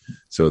Project.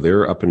 So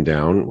they're up and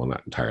down. Well,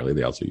 not entirely.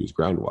 They also use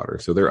groundwater.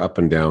 So they're up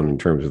and down in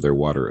terms of their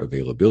water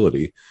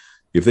availability.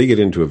 If they get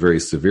into a very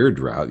severe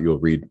drought, you'll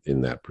read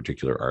in that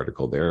particular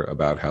article there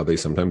about how they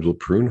sometimes will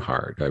prune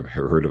hard. I've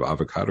heard of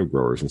avocado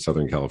growers in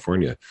Southern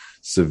California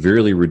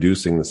severely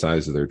reducing the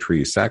size of their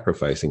trees,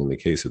 sacrificing, in the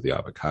case of the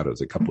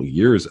avocados, a couple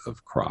years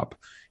of crop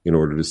in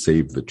order to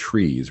save the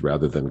trees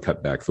rather than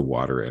cut back the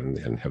water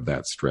and have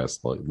that stress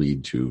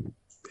lead to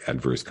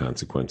adverse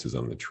consequences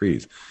on the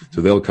trees.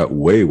 So they'll cut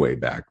way, way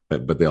back,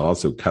 but they'll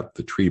also cut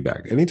the tree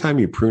back. Anytime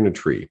you prune a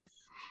tree,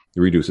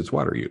 you reduce its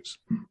water use.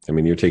 I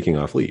mean, you're taking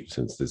off leaves,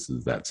 since this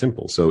is that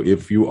simple. So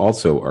if you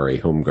also are a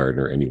home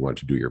gardener and you want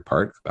to do your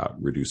part about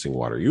reducing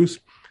water use,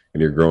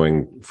 and you're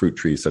growing fruit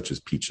trees such as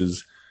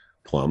peaches,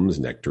 plums,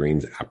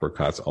 nectarines,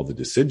 apricots, all the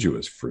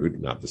deciduous fruit,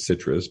 not the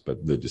citrus,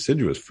 but the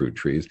deciduous fruit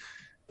trees,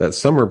 that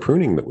summer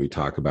pruning that we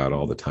talk about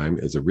all the time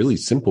is a really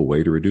simple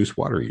way to reduce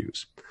water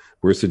use.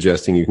 We're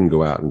suggesting you can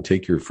go out and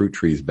take your fruit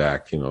trees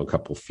back, a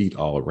couple feet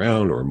all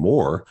around or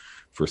more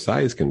for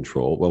size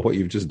control. Well, what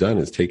you've just done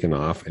is taken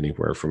off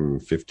anywhere from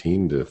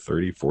 15 to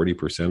 30,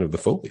 40% of the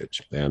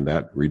foliage, and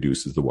that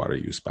reduces the water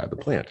use by the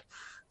plant.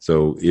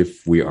 So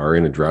if we are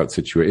in a drought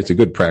situation, it's a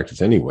good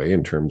practice anyway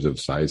in terms of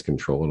size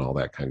control and all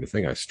that kind of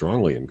thing. I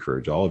strongly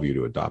encourage all of you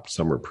to adopt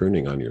summer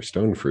pruning on your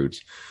stone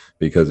fruits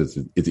because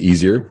it's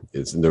easier.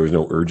 There's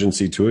no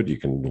urgency to it. You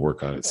can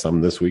work on it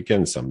some this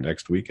weekend, some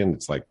next weekend.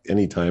 It's like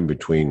any time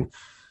between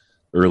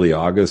early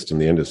August and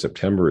the end of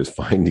September is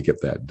fine to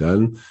get that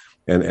done.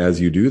 And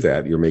as you do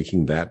that, you're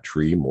making that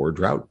tree more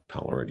drought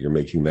tolerant. You're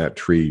making that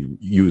tree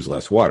use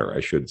less water, I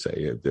should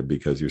say,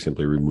 because you're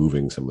simply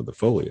removing some of the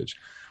foliage.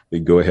 You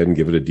go ahead and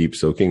give it a deep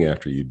soaking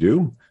after you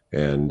do,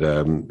 and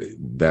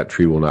that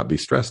tree will not be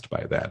stressed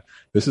by that.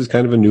 This is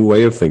kind of a new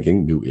way of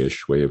thinking,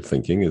 new-ish way of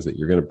thinking, is that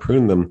you're going to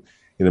prune them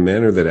in a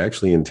manner that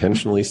actually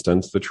intentionally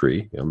stunts the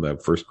tree. And the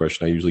first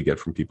question I usually get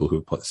from people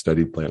who have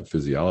studied plant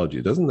physiology,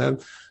 doesn't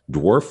that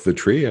dwarf the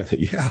tree? I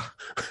think, yeah,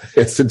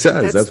 yes, it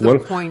does. That's one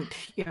point.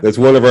 Yeah. That's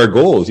one of our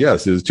goals,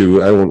 yes, is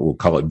to, I won't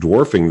call it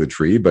dwarfing the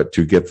tree, but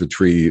to get the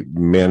tree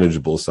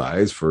manageable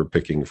size for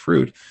picking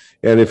fruit.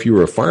 And if you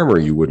were a farmer,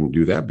 you wouldn't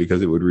do that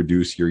because it would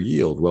reduce your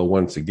yield. Well,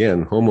 once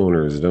again,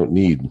 homeowners don't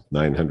need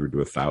 900 to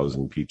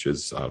 1,000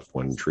 peaches off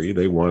one tree.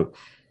 They want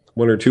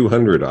 100 or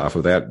 200 off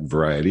of that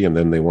variety, and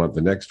then they want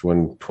the next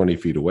one 20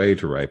 feet away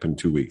to ripen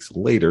 2 weeks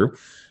later.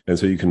 And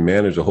so you can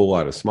manage a whole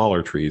lot of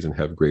smaller trees and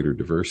have greater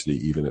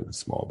diversity even in a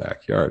small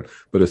backyard.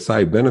 But a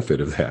side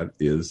benefit of that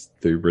is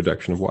the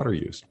reduction of water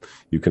use.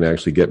 You can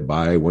actually get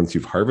by once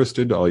you've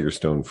harvested all your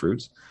stone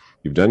fruits,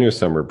 you've done your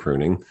summer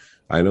pruning.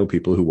 I know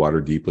people who water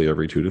deeply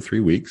every 2 to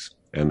 3 weeks,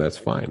 and that's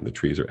fine. The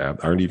trees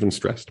aren't even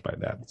stressed by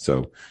that.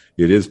 So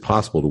it is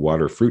possible to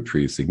water fruit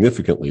trees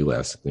significantly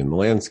less in the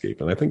landscape.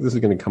 And I think this is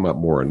going to come up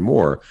more and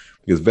more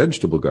because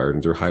vegetable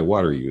gardens are high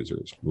water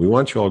users. We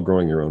want you all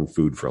growing your own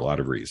food for a lot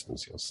of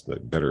reasons.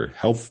 Better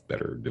health,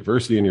 better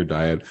diversity in your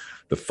diet,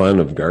 the fun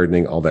of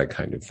gardening, all that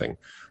kind of thing.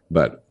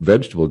 But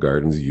vegetable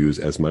gardens use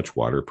as much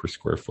water per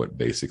square foot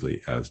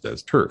basically as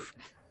does turf.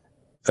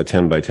 A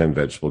 10 by 10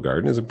 vegetable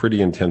garden is a pretty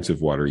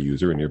intensive water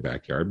user in your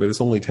backyard, but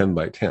it's only 10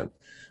 by 10.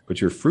 But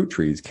your fruit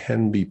trees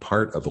can be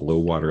part of a low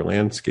water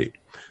landscape.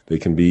 They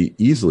can be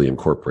easily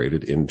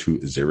incorporated into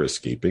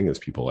xeriscaping, as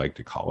people like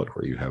to call it,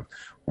 where you have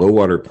low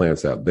water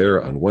plants out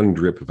there on one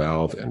drip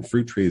valve and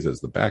fruit trees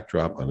as the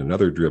backdrop on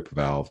another drip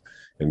valve.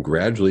 And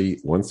gradually,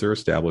 once they're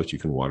established, you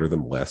can water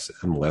them less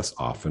and less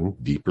often,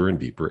 deeper and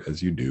deeper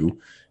as you do.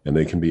 And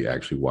they can be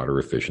actually water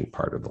efficient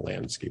part of the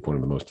landscape. One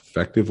of the most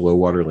effective low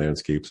water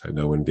landscapes I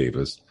know in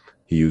Davis,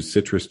 he used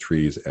citrus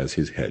trees as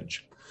his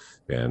hedge.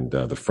 And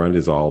the front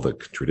is all the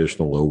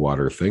traditional low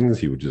water things.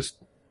 He would just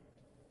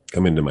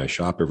come into my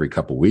shop every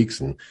couple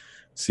weeks and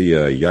see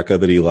a yucca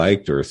that he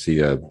liked or see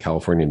a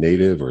California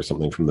native or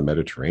something from the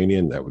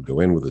Mediterranean that would go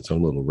in with its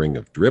own little ring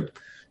of drip.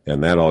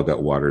 And that all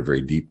got watered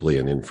very deeply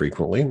and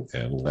infrequently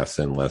and less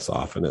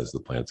often as the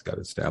plants got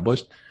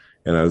established.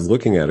 And I was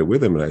looking at it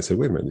with him and I said,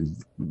 wait a minute,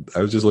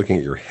 I was just looking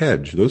at your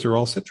hedge. Those are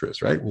all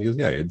citrus, right? And he goes,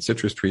 yeah, I had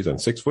citrus trees on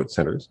 6-foot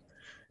centers,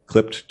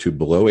 clipped to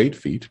below 8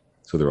 feet.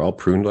 So they're all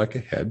pruned like a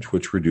hedge,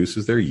 which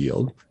reduces their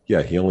yield.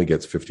 Yeah, he only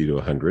gets 50 to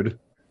 100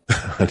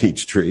 on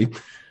each tree.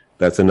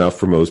 That's enough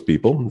for most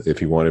people. If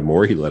he wanted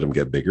more, he'd let them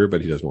get bigger,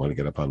 but he doesn't want to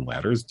get up on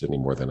ladders any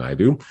more than I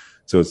do.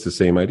 So it's the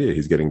same idea.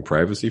 He's getting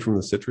privacy from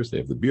the citrus. They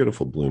have the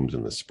beautiful blooms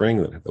in the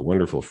spring that have the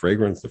wonderful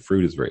fragrance. The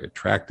fruit is very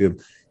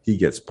attractive. He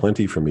gets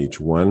plenty from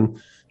each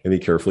one, and he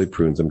carefully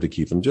prunes them to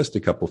keep them just a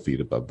couple feet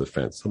above the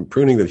fence. Some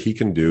pruning that he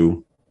can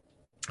do,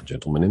 a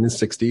gentleman in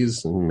his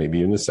 60s and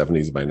maybe in his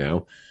 70s by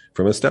now,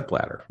 from a step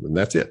ladder. And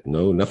that's it.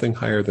 No, nothing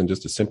higher than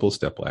just a simple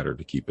step ladder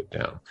to keep it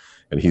down.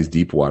 And he's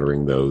deep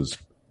watering those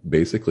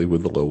basically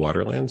with the low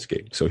water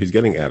landscape. So he's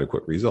getting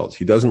adequate results.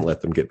 He doesn't let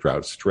them get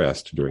drought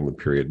stressed during the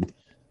period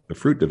of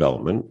fruit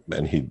development.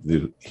 And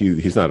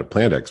he's not a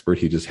plant expert.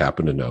 He just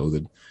happened to know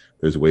that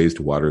there's ways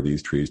to water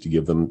these trees to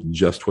give them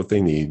just what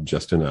they need,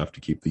 just enough to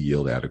keep the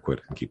yield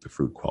adequate and keep the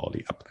fruit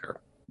quality up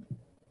there.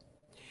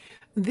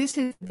 This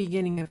is the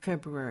beginning of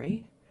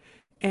February.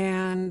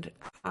 And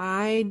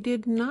I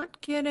did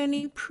not get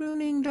any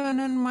pruning done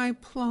on my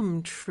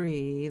plum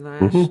tree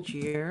last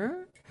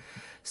year.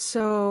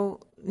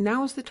 So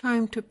now's the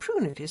time to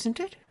prune it,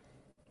 isn't it?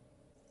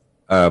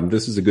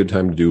 This is a good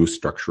time to do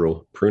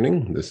structural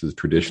pruning. This is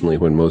traditionally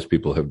when most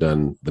people have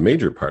done the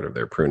major part of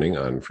their pruning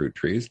on fruit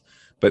trees.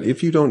 But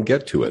if you don't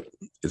get to it,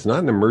 it's not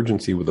an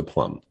emergency with a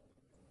plum.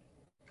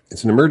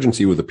 It's an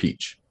emergency with a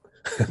peach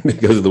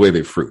because of the way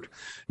they fruit.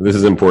 This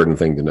is an important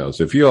thing to know.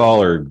 So if you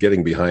all are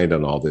getting behind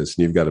on all this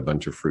and you've got a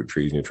bunch of fruit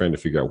trees and you're trying to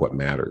figure out what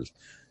matters,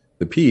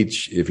 the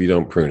peach, if you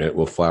don't prune it,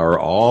 will flower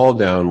all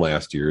down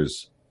last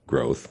year's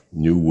growth.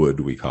 New wood,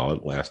 we call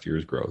it, last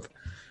year's growth.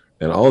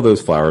 And all of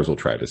those flowers will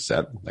try to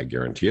set. I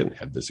guarantee it. I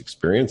had this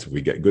experience. If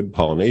we get good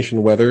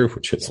pollination weather,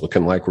 which it's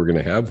looking like we're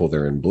going to have while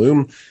they're in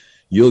bloom,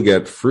 you'll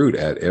get fruit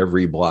at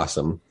every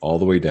blossom all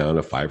the way down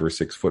a 5 or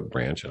 6 foot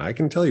branch. And I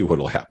can tell you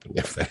what'll happen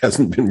if that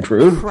hasn't been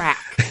pruned. Crack.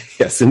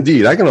 Yes,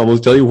 indeed. I can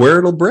almost tell you where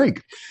it'll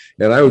break.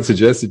 And I would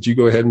suggest that you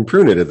go ahead and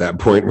prune it at that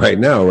point right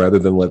now rather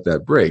than let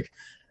that break.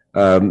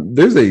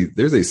 There's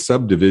a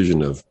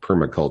subdivision of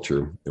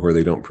permaculture where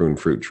they don't prune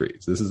fruit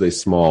trees. This is a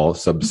small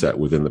subset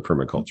within the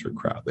permaculture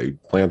crowd. They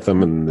plant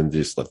them and then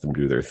just let them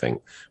do their thing,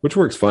 which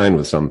works fine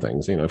with some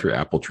things. You know, if your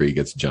apple tree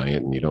gets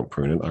giant and you don't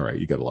prune it, all right,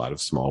 you got a lot of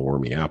small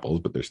wormy apples,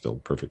 but they're still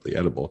perfectly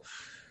edible.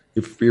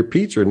 If your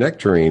peach or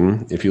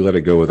nectarine, if you let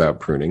it go without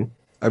pruning,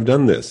 I've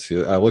done this.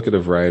 I look at a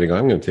variety and go,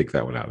 I'm going to take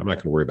that one out. I'm not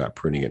going to worry about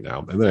pruning it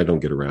now. And then I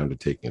don't get around to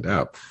taking it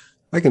out.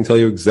 I can tell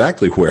you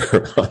exactly where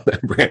on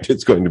that branch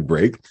it's going to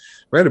break.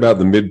 Right about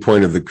the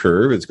midpoint of the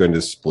curve, it's going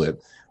to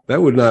split.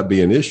 That would not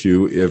be an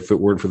issue if it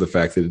weren't for the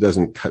fact that it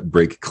doesn't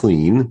break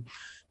clean.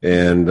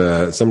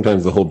 And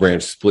sometimes the whole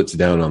branch splits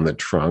down on the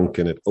trunk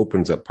and it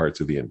opens up parts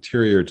of the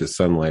interior to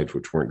sunlight,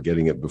 which weren't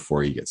getting it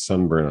before. You get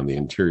sunburn on the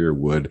interior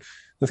wood.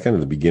 That's kind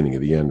of the beginning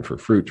of the end for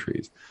fruit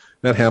trees.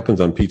 That happens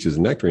on peaches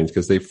and nectarines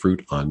because they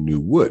fruit on new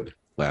wood.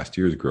 Last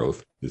year's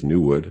growth is new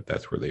wood.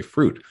 That's where they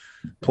fruit.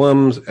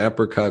 Plums,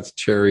 apricots,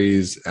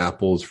 cherries,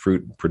 apples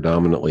fruit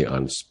predominantly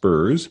on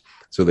spurs.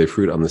 So they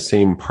fruit on the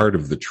same part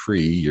of the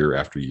tree year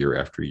after year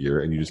after year,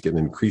 and you just get an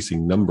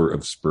increasing number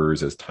of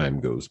spurs as time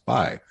goes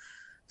by.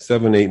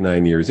 7, 8,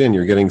 9 years in,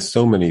 you're getting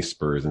so many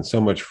spurs and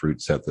so much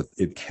fruit set that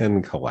it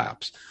can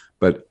collapse.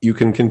 But you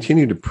can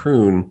continue to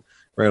prune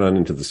right on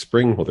into the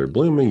spring while they're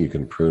blooming. You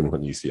can prune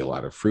when you see a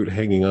lot of fruit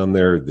hanging on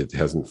there that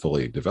hasn't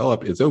fully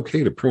developed. It's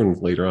okay to prune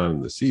later on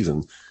in the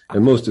season.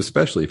 And most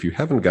especially if you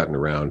haven't gotten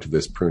around to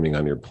this pruning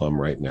on your plum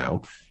right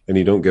now, and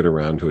you don't get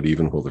around to it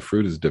even while the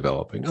fruit is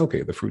developing.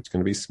 Okay, the fruit's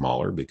going to be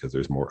smaller because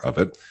there's more of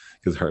it,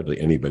 because hardly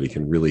anybody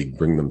can really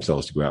bring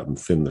themselves to go out and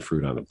thin the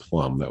fruit on a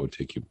plum. That would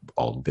take you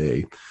all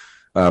day.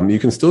 You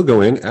can still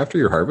go in after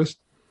your harvest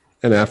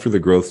and after the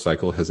growth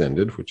cycle has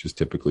ended, which is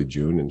typically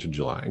June into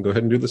July, and go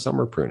ahead and do the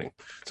summer pruning.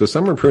 So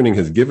summer pruning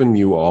has given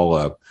you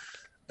all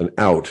an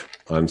out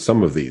on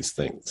some of these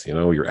things. You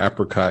know, your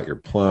apricot, your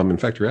plum. In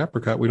fact, your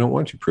apricot, we don't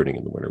want you pruning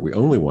in the winter. We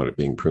only want it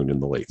being pruned in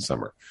the late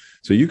summer.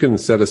 So you can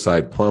set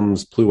aside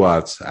plums,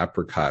 pluots,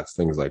 apricots,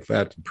 things like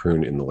that to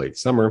prune in the late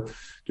summer.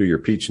 Do your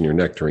peach and your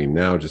nectarine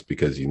now, just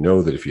because you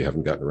know that if you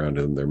haven't gotten around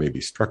to them, there may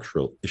be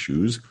structural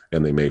issues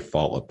and they may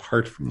fall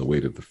apart from the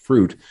weight of the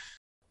fruit.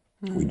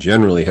 We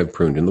generally have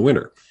pruned in the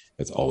winter.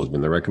 It's always been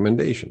the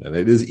recommendation. And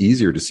it is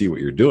easier to see what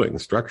you're doing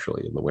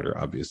structurally in the winter,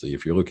 obviously.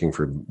 If you're looking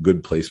for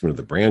good placement of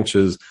the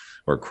branches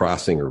or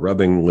crossing or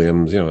rubbing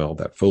limbs, you know, all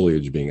that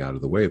foliage being out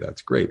of the way,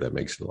 that's great. That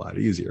makes it a lot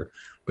easier.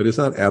 But it's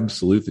not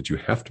absolute that you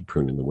have to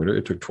prune in the winter.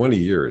 It took 20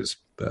 years.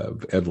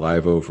 Ed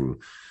Livo from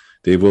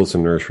Dave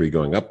Wilson Nursery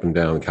going up and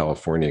down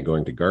California,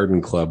 going to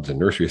garden clubs and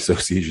nursery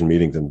association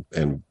meetings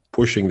and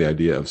pushing the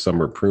idea of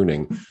summer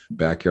pruning,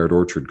 backyard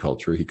orchard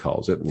culture, he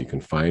calls it. And you can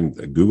find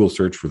a Google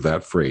search for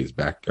that phrase,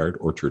 backyard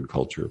orchard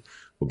culture.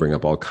 We'll bring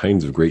up all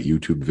kinds of great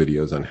YouTube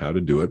videos on how to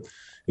do it.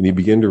 And you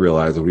begin to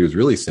realize that what he was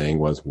really saying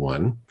was,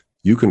 one,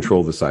 you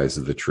control the size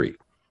of the tree.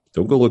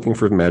 Don't go looking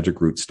for magic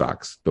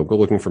rootstocks. Don't go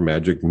looking for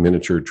magic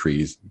miniature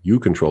trees. You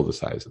control the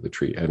size of the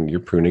tree, and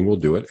your pruning will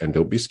do it. And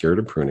don't be scared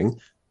of pruning.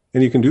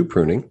 And you can do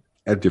pruning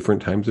at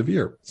different times of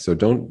year. So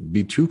don't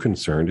be too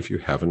concerned if you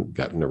haven't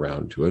gotten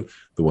around to it.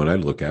 The one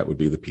I'd look at would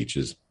be the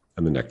peaches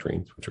and the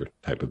nectarines, which are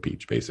a type of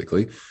peach,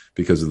 basically,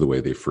 because of the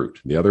way they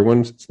fruit. The other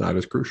ones, it's not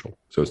as crucial.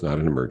 So it's not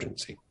an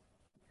emergency.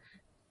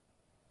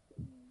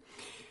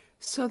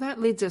 So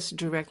that leads us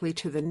directly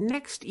to the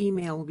next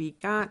email we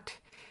got.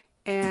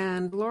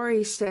 And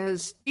Lori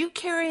says, do you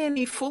carry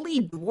any fully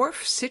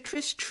dwarf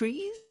citrus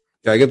trees?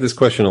 Yeah, I get this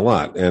question a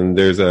lot. And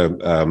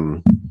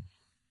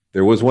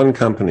there was one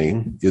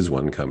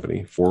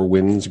company, Four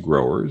Winds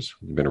Growers,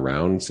 who've been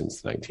around since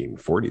the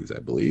 1940s, I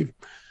believe,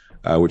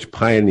 which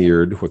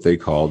pioneered what they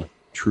called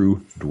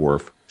true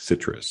dwarf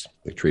citrus.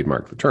 They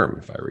trademarked the term,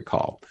 if I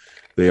recall.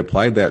 They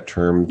applied that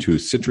term to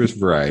citrus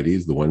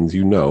varieties, the ones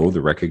you know, the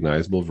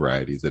recognizable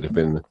varieties that have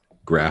been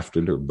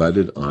grafted or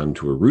budded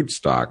onto a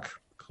rootstock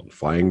called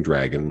Flying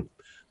Dragon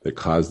that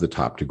caused the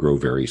top to grow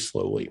very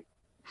slowly.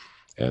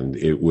 And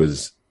it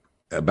was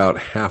about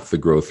half the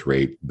growth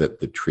rate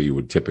that the tree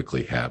would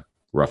typically have,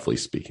 roughly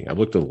speaking. I've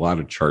looked at a lot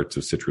of charts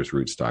of citrus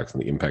rootstocks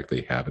and the impact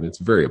they have, and it's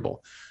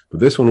variable. But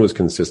this one was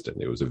consistent.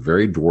 It was a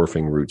very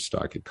dwarfing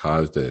rootstock. It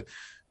caused a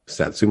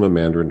Satsuma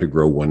mandarin to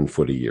grow 1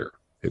 foot a year.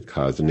 It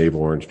caused a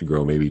navel orange to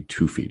grow maybe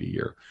 2 feet a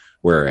year,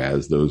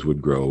 whereas those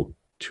would grow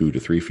 2 to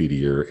 3 feet a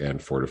year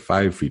and 4 to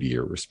 5 feet a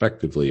year,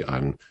 respectively,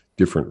 on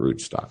different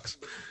rootstocks.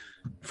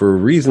 For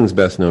reasons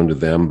best known to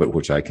them, but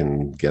which I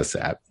can guess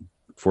at,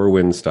 Four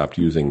Winds stopped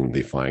using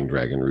the Flying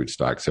Dragon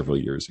rootstock several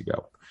years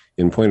ago.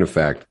 In point of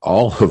fact,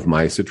 all of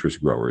my citrus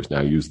growers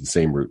now use the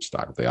same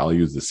rootstock. They all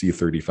use the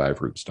C35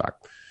 rootstock,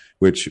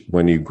 which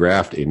when you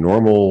graft a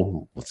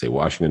normal, let's say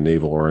Washington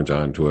navel orange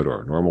onto it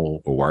or a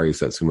normal Owari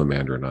Satsuma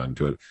mandarin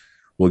onto it,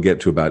 will get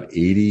to about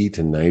 80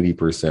 to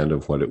 90%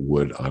 of what it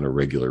would on a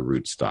regular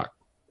rootstock.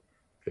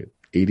 Okay,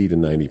 80 to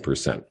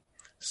 90%.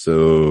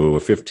 So a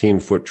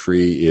 15-foot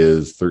tree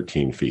is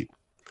 13 feet.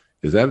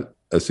 Is that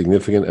a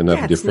significant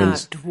enough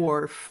difference? That's not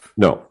dwarf.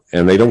 No,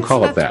 and they don't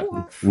call it that.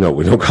 Dwarf. No,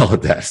 we don't call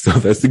it that. So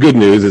that's the good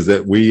news, is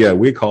that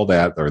we call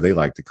that, or they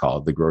like to call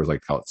it, the growers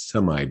like to call it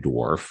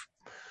semi-dwarf,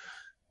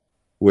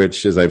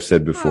 which, as I've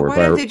said before, why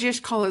don't they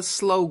just call it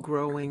slow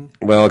growing?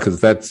 Well, because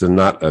that's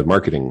not a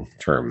marketing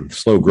term.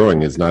 Slow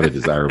growing is not a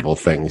desirable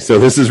thing. So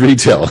this is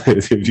retail.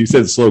 If you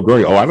said slow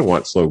growing, I don't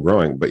want slow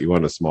growing, but you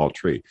want a small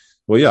tree.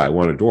 Well, yeah, I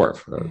want a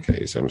dwarf.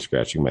 Okay, so I'm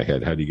scratching my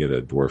head. How do you get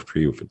a dwarf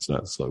tree if it's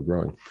not slow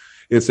growing?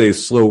 It's a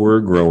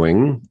slower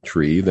growing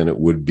tree than it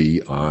would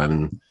be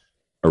on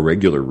a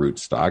regular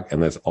rootstock.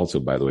 And that's also,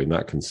 by the way,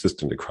 not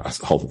consistent across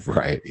all the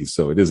varieties.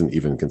 So it isn't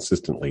even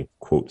consistently,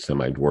 quote,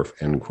 semi-dwarf,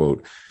 end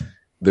quote.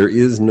 There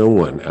is no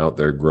one out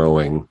there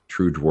growing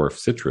true dwarf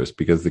citrus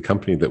because the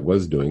company that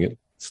was doing it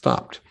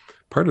stopped.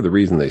 Part of the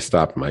reason they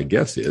stopped, my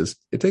guess, is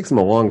it takes them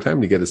a long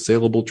time to get a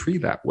saleable tree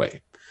that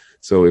way.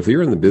 So if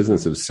you're in the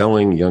business of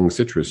selling young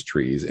citrus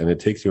trees and it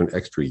takes you an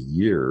extra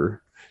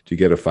year to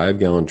get a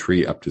 5-gallon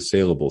tree up to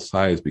saleable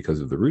size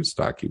because of the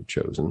rootstock you've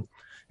chosen.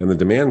 And the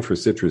demand for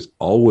citrus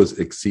always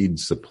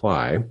exceeds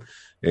supply.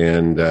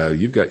 And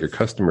you've got your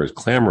customers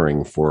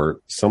clamoring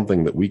for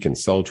something that we can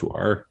sell to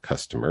our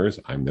customers.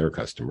 I'm their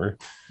customer.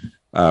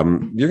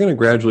 You're going to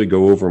gradually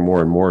go over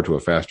more and more to a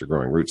faster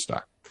growing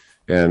rootstock.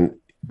 And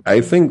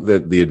I think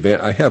that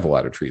I have a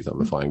lot of trees on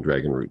the Flying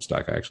Dragon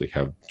rootstock. I actually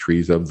have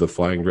trees of the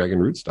Flying Dragon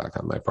rootstock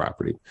on my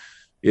property.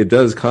 It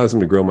does cause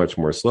them to grow much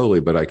more slowly,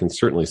 but I can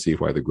certainly see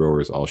why the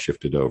growers all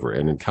shifted over.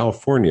 And in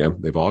California,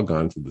 they've all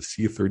gone to the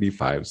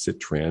C35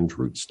 Citrange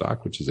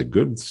rootstock, which is a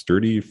good,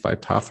 sturdy,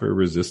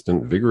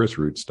 Phytophthora-resistant, vigorous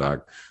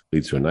rootstock,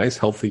 leads to a nice,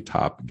 healthy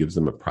top, gives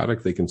them a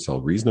product they can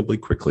sell reasonably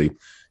quickly,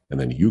 and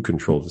then you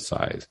control the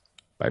size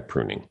by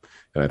pruning.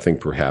 And I think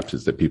perhaps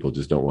it's that people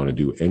just don't want to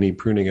do any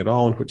pruning at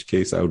all, in which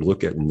case I would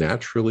look at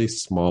naturally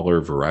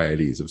smaller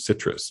varieties of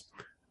citrus.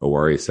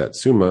 Oware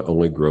satsuma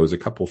only grows a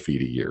couple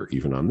feet a year,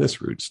 even on this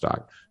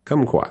rootstock.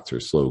 Kumquats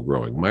are slow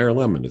growing. Meyer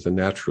lemon is a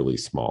naturally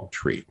small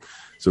tree.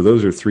 So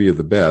those are three of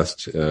the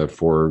best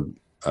for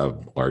a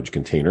large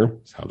container.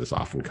 That's how this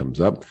often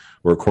comes up.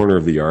 Or a corner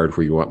of the yard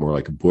where you want more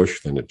like a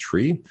bush than a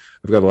tree.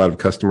 I've got a lot of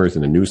customers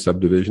in a new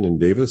subdivision in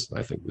Davis.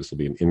 I think this will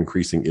be an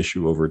increasing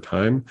issue over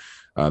time.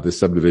 This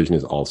subdivision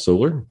is all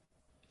solar.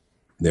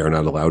 They are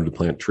not allowed to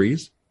plant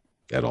trees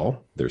at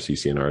all. Their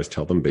CCNRs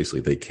tell them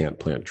basically they can't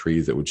plant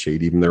trees that would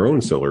shade even their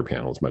own solar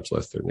panels, much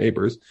less their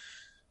neighbors.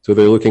 So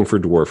they're looking for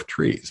dwarf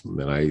trees.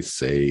 And I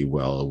say,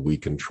 well, we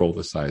control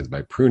the size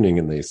by pruning.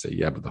 And they say,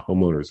 yeah, but the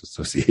homeowners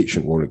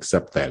association won't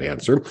accept that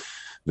answer.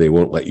 They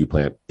won't let you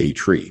plant a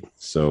tree.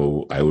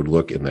 So I would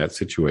look in that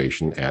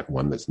situation at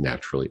one that's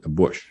naturally a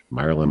bush.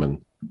 Meyer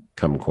lemon,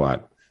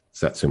 kumquat,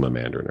 Satsuma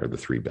mandarin are the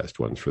three best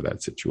ones for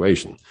that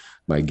situation.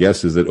 My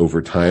guess is that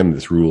over time,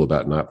 this rule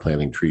about not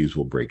planting trees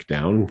will break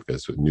down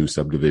because with new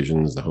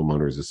subdivisions, the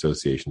homeowners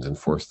associations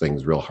enforce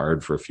things real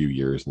hard for a few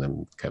years and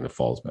then kind of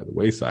falls by the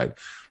wayside.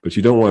 But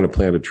you don't want to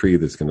plant a tree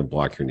that's going to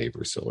block your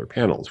neighbor's solar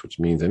panels, which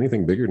means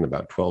anything bigger than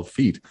about 12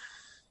 feet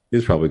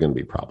is probably going to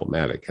be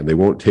problematic. And they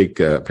won't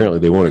apparently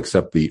they won't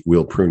accept the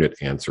we'll prune it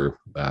answer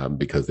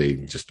because they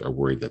just are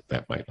worried that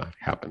that might not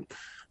happen.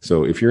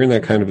 So if you're in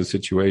that kind of a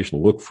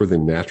situation, look for the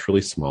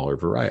naturally smaller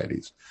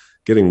varieties.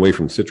 Getting away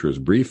from citrus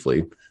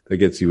briefly, that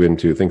gets you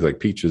into things like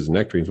peaches and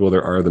nectarines. Well,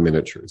 there are the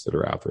miniatures that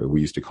are out there. We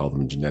used to call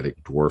them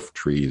genetic dwarf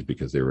trees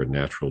because they were a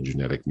natural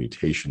genetic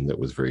mutation that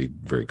was very,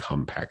 very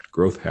compact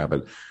growth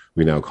habit.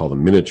 We now call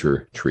them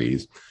miniature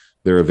trees.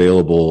 They're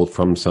available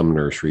from some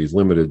nurseries,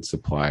 limited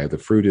supply. The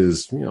fruit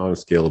is, on a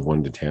scale of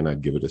 1 to 10,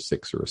 I'd give it a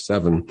 6 or a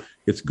 7.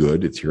 It's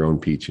good. It's your own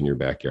peach in your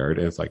backyard.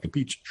 And it's like a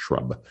peach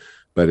shrub,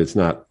 but it's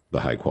not the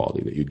high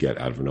quality that you'd get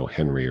out of an O.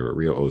 Henry or a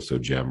Rio Oso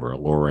gem or a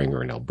Lorang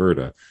or an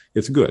Alberta.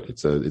 It's good.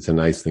 It's a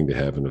nice thing to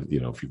have. And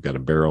if you've got a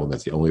barrel and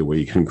that's the only way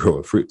you can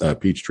grow a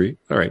peach tree,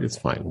 all right, it's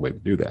fine. Way to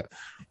do that.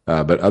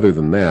 But other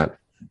than that,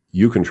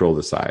 you control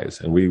the size.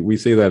 And we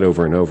say that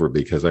over and over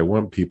because I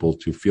want people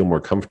to feel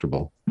more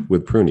comfortable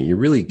with pruning. You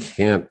really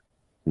can't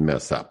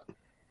mess up.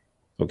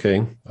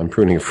 Okay, I'm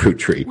pruning a fruit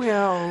tree.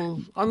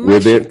 Well,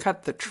 unless you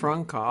cut the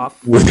trunk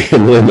off.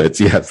 Within limits,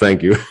 yeah,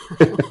 thank you.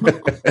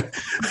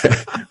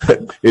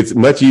 It's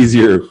much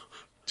easier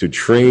to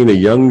train a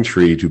young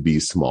tree to be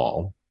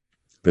small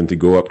than to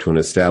go up to an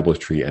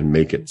established tree and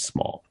make it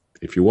small.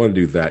 If you want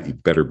to do that, you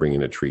better bring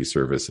in a tree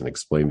service and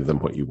explain to them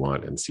what you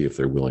want and see if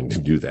they're willing to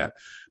do that.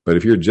 But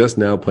if you're just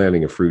now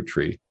planting a fruit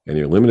tree and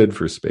you're limited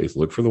for space,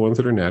 look for the ones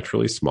that are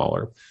naturally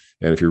smaller.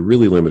 And if you're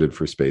really limited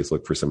for space,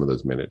 look for some of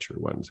those miniature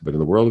ones. But in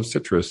the world of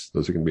citrus,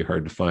 those are going to be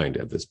hard to find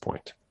at this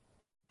point.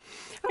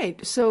 All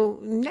right. So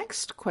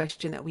next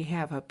question that we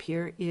have up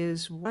here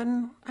is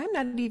one, I'm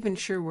not even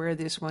sure where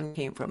this one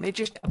came from. It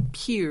just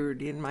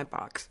appeared in my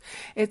box.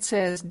 It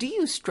says, do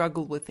you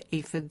struggle with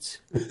aphids?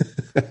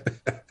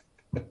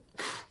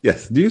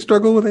 Yes. Do you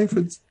struggle with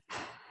aphids?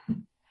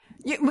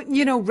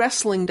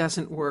 Wrestling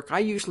doesn't work. I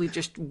usually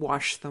just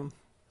wash them.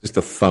 Just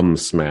a thumb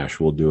smash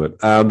will do it.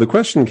 The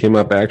question came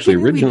up actually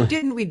originally.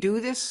 Didn't we do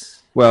this?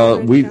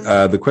 Well,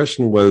 the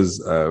question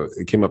was,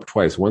 it came up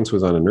twice. Once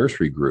was on a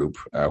nursery group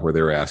where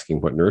they were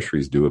asking what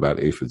nurseries do about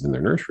aphids in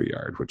their nursery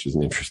yard, which is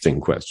an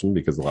interesting question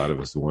because a lot of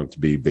us want to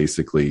be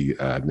basically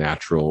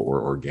natural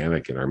or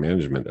organic in our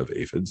management of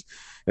aphids.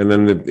 And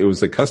then it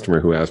was a customer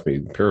who asked me,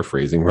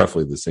 paraphrasing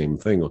roughly the same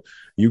thing.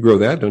 You grow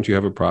that? Don't you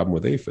have a problem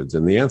with aphids?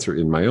 And the answer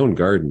in my own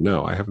garden,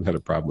 no, I haven't had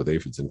a problem with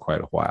aphids in quite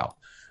a while.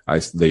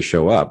 They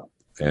show up.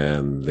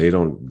 And they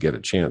don't get a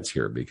chance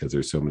here because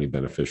there's so many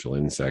beneficial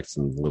insects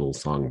and little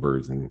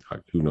songbirds and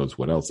who knows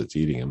what else it's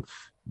eating them.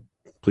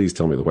 Please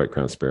tell me the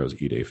white-crowned sparrows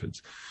eat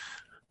aphids.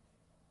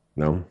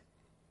 No?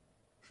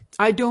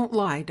 I don't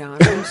lie, Don.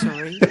 I'm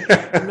sorry.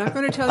 I'm not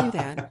going to tell you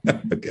that.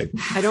 Okay.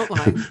 I don't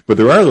lie. But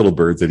there are little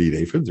birds that eat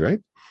aphids, right?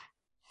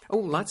 Oh,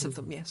 lots of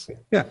them, yes.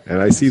 Yeah,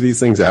 and I see these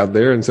things out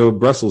there. And so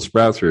Brussels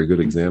sprouts are a good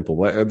example.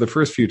 The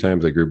first few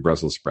times I grew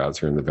Brussels sprouts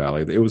here in the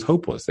valley, it was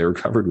hopeless. They were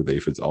covered with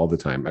aphids all the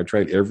time. I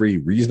tried every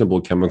reasonable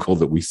chemical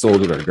that we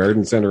sold at our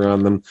garden center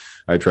on them.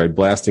 I tried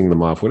blasting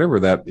them off, whatever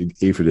that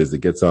aphid is that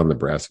gets on the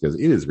brassicas.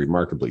 It is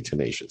remarkably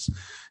tenacious,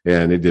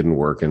 and it didn't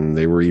work. And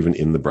they were even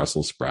in the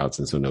Brussels sprouts,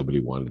 and so nobody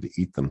wanted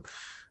to eat them.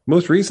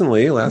 Most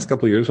recently, last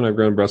couple of years when I've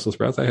grown Brussels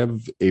sprouts, I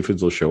have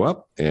aphids will show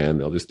up and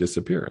they'll just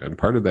disappear. And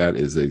part of that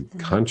is a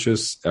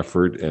conscious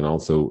effort and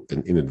also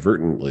an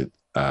inadvertent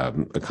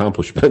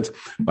accomplishment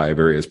by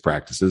various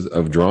practices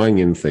of drawing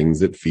in things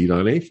that feed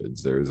on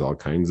aphids. There's all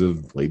kinds of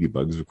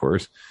ladybugs, of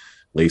course,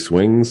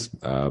 lacewings.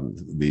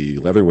 The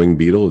leatherwing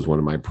beetle is one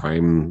of my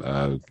prime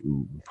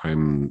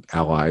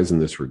allies in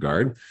this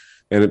regard.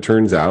 And it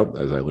turns out,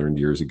 as I learned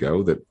years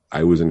ago, that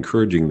I was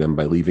encouraging them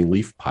by leaving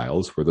leaf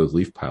piles where those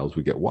leaf piles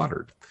would get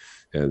watered.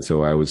 And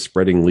so I was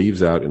spreading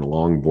leaves out in a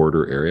long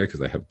border area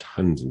because I have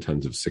tons and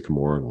tons of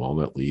sycamore and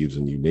walnut leaves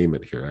and you name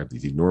it here. I have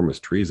these enormous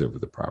trees over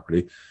the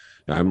property.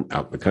 I'm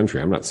out in the country.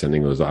 I'm not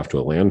sending those off to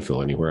a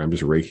landfill anywhere. I'm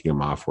just raking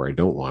them off where I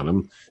don't want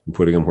them and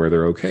putting them where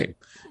they're okay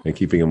and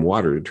keeping them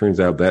watered. It turns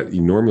out that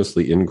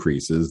enormously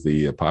increases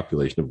the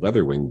population of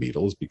leatherwing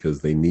beetles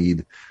because they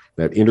need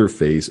that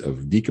interface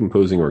of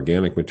decomposing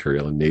organic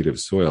material in native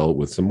soil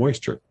with some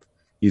moisture.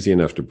 Easy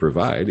enough to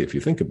provide if you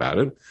think about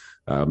it,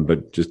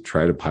 but just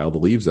try to pile the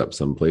leaves up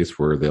someplace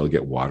where they'll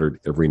get watered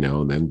every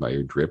now and then by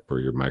your drip or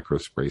your micro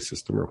spray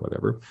system or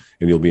whatever,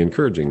 and you'll be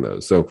encouraging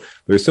those. So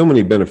there's so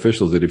many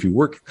beneficials that if you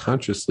work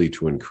consciously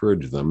to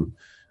encourage them,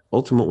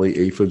 ultimately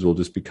aphids will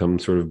just become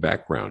sort of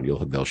background.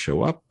 They'll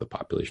show up, the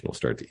population will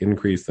start to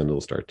increase, then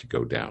it'll start to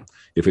go down.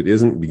 If it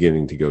isn't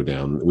beginning to go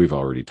down, we've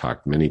already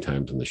talked many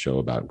times on the show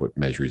about what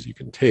measures you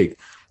can take,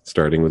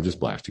 starting with just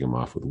blasting them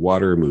off with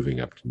water, moving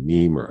up to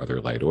neem or other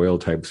light oil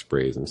type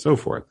sprays and so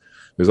forth.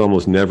 There's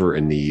almost never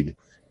a need,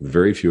 with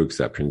very few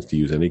exceptions, to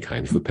use any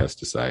kind of a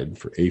pesticide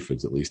for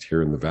aphids, at least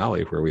here in the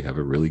valley where we have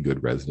a really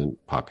good resident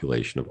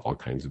population of all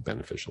kinds of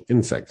beneficial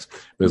insects.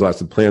 There's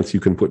lots of plants you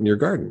can put in your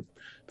garden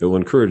that will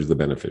encourage the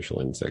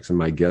beneficial insects. And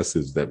my guess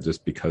is that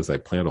just because I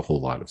plant a whole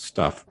lot of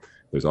stuff,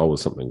 there's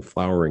always something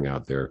flowering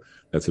out there.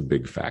 That's a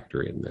big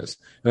factor in this.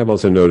 And I've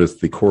also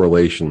noticed the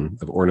correlation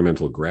of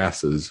ornamental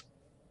grasses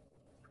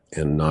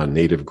and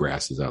non-native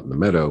grasses out in the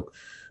meadow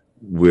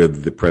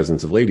with the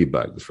presence of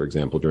ladybugs. For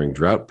example, during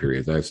drought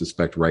periods, I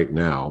suspect right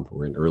now,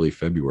 we're in early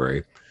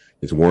February,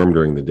 it's warm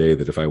during the day,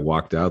 that if I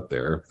walked out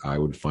there, I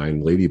would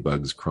find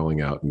ladybugs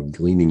crawling out and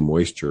gleaning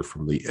moisture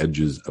from the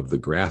edges of the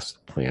grass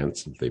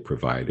plants that they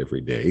provide every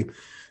day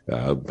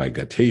by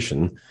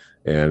guttation.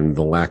 And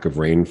the lack of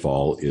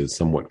rainfall is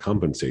somewhat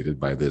compensated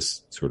by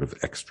this sort of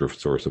extra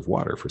source of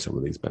water for some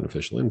of these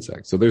beneficial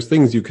insects. So there's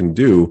things you can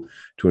do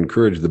to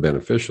encourage the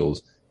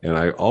beneficials. And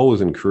I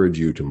always encourage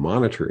you to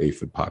monitor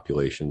aphid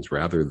populations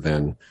rather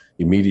than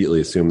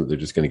immediately assume that they're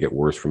just going to get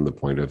worse from the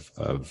point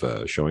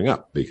of showing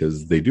up,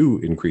 because they do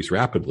increase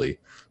rapidly,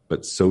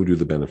 but so do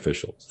the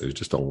beneficials. There's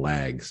just a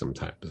lag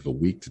sometimes of a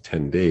week to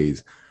 10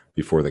 days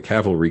before the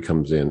cavalry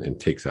comes in and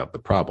takes out the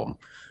problem.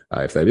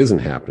 If that isn't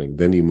happening,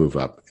 then you move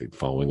up,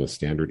 following a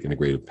standard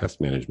integrated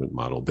pest management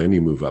model, then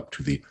you move up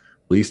to the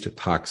least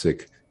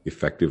toxic,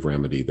 effective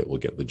remedy that will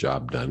get the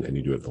job done, and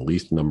you do it the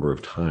least number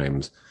of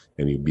times,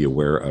 and you'd be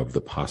aware of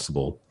the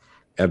possible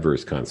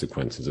adverse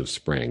consequences of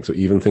spraying. So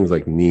even things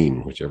like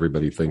neem, which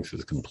everybody thinks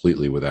is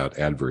completely without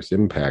adverse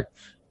impact,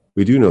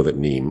 we do know that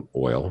neem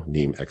oil,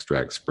 neem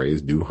extract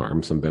sprays do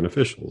harm some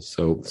beneficials.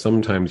 So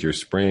sometimes your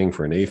spraying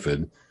for an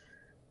aphid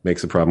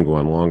makes the problem go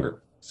on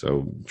longer.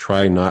 So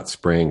try not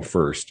spraying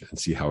first and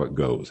see how it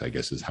goes, I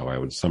guess is how I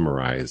would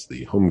summarize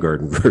the home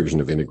garden version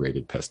of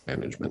integrated pest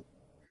management.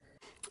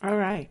 All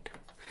right.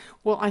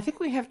 Well, I think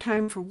we have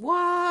time for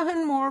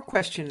one more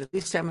question. At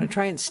least I'm going to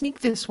try and sneak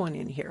this one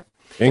in here.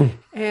 Okay.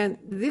 And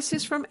this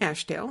is from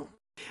Ashdale.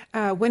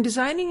 When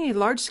designing a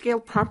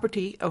large-scale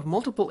property of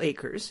multiple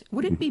acres,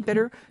 would it be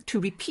better to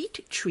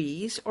repeat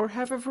trees or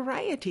have a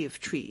variety of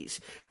trees?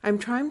 I'm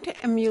trying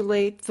to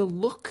emulate the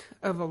look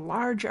of a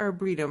large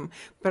arboretum,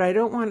 but I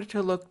don't want it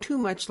to look too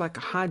much like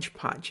a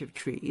hodgepodge of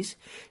trees.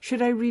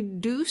 Should I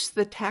reduce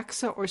the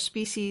taxa or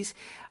species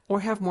or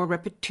have more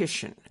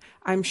repetition?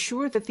 I'm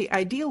sure that the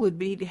ideal would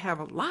be to have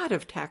a lot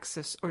of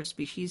taxa or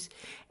species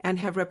and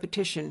have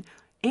repetition,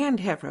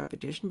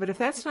 but if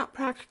that's not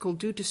practical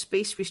due to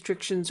space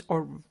restrictions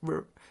or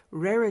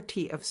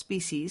rarity of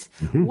species,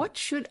 what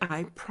should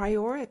I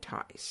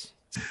prioritize?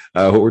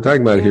 What we're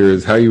talking about here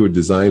is how you would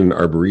design an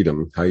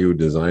arboretum, how you would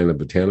design a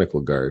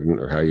botanical garden,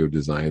 or how you would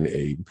design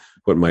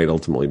what might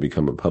ultimately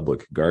become a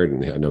public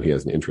garden. I know he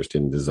has an interest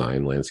in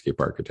design,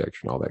 landscape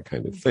architecture, and all that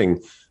kind of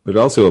thing, but it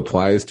also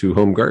applies to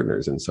home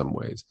gardeners in some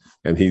ways.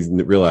 And he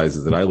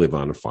realizes that I live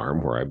on a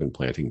farm where I've been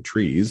planting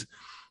trees.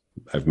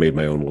 I've made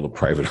my own little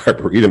private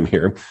arboretum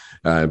here,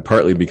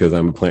 partly because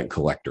I'm a plant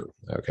collector.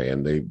 Okay.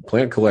 And the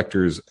plant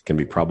collectors can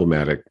be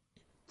problematic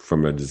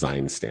from a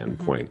design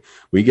standpoint.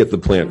 We get the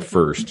plant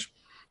first,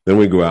 then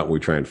we go out and we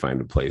try and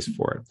find a place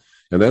for it.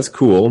 And that's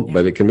cool,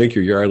 but it can make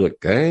your yard look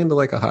kind of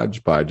like a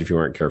hodgepodge if you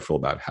aren't careful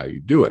about how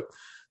you do it.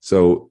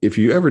 So if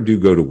you ever do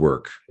go to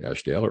work,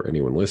 Ashdale, or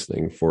anyone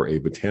listening, for a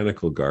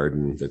botanical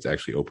garden that's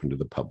actually open to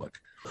the public,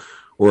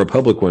 or a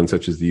public one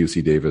such as the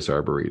UC Davis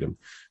Arboretum,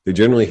 they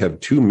generally have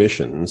two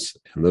missions,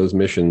 and those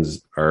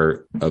missions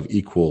are of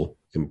equal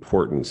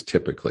importance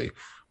typically.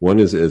 One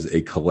is as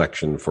a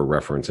collection for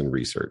reference and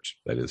research,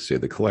 that is, say,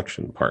 the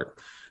collection part.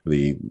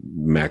 The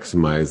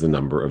maximize the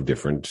number of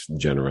different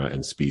genera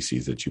and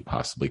species that you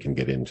possibly can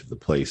get into the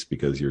place,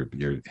 because you're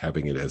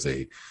having it as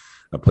a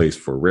place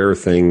for rare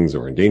things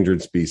or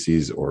endangered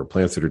species or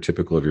plants that are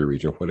typical of your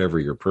region, whatever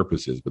your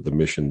purpose is. But the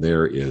mission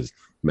there is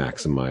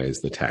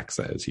maximize the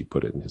taxa, as he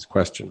put it in his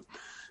question.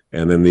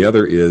 And then the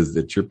other is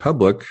that your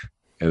public,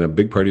 and a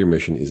big part of your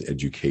mission is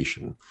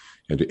education.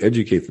 And to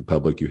educate the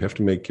public, you have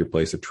to make your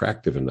place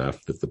attractive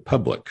enough that the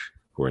public,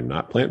 who are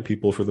not plant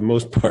people for the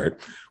most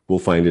part, will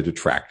find it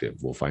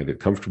attractive, will find it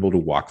comfortable to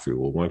walk through,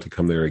 will want to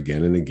come there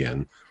again and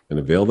again and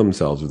avail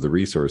themselves of the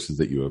resources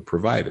that you have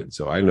provided.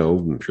 So I know,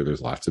 I'm sure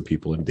there's lots of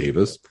people in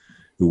Davis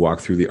who walk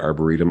through the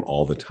Arboretum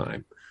all the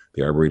time.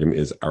 The Arboretum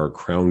is our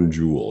crown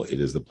jewel. It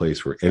is the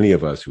place where any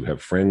of us who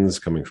have friends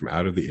coming from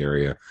out of the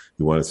area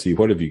who want to see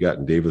what have you got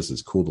in Davis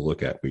is cool to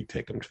look at, we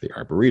take them to the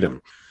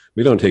Arboretum.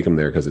 We don't take them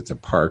there because it's a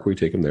park. We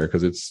take them there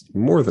because it's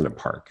more than a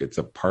park. It's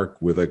a park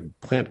with a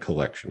plant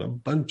collection, a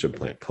bunch of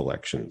plant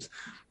collections.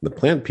 The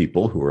plant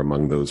people, who are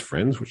among those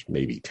friends, which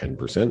may be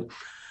 10%,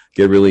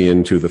 get really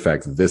into the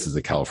fact that this is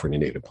a California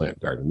native plant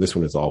garden. This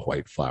one is all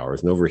white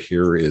flowers. And over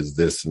here is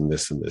this and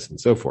this and this and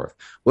so forth.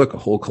 Look, a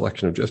whole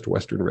collection of just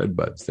Western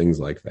redbuds, things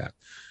like that.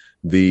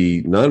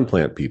 The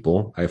non-plant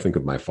people, I think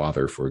of my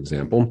father, for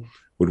example,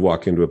 would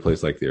walk into a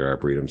place like the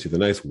Arboretum, see the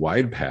nice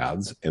wide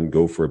paths, and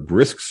go for a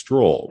brisk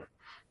stroll.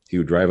 He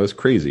would drive us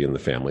crazy in the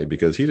family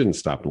because he didn't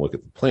stop and look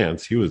at the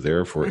plants. He was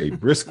there for a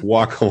brisk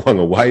walk along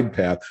a wide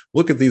path,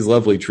 look at these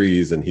lovely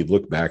trees, and he'd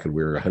look back and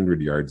we were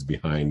 100 yards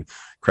behind,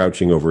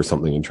 crouching over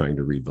something and trying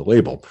to read the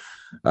label.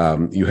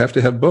 You have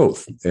to have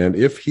both. And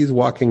if he's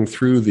walking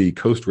through the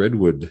Coast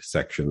Redwood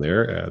section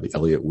there, the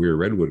Elliott Weir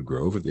Redwood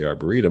Grove at the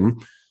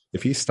Arboretum,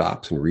 if he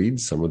stops and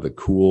reads some of the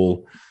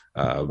cool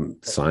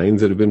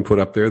signs that have been put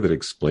up there that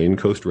explain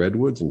coast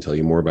redwoods and tell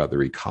you more about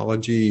their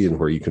ecology and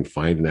where you can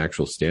find an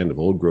actual stand of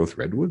old growth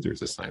redwoods.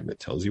 There's a sign that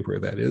tells you where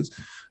that is,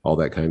 all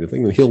that kind of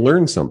thing. And he'll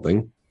learn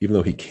something, even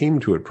though he came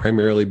to it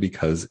primarily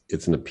because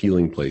it's an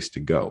appealing place to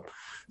go.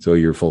 So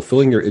you're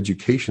fulfilling your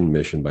education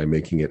mission by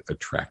making it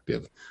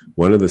attractive.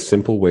 One of the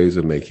simple ways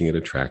of making it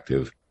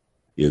attractive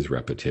is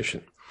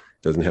repetition.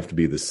 It doesn't have to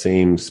be the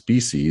same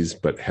species,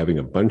 but having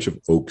a bunch of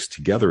oaks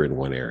together in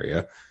one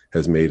area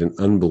has made an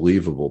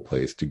unbelievable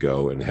place to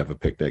go and have a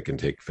picnic and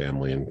take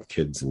family and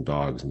kids and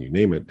dogs and you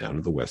name it down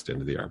to the west end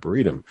of the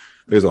Arboretum.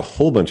 There's a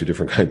whole bunch of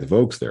different kinds of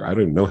oaks there. I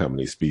don't know how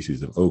many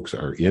species of oaks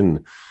are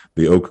in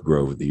the oak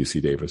grove at the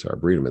UC Davis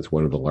Arboretum. It's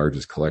one of the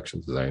largest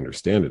collections, as I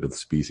understand it, of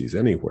species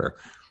anywhere.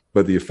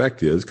 But the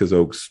effect is, because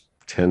oaks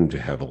tend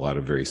to have a lot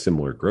of very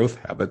similar growth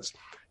habits,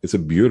 it's a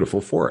beautiful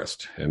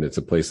forest, and it's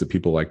a place that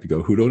people like to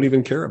go who don't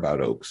even care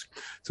about oaks.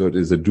 So it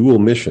is a dual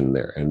mission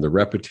there, and the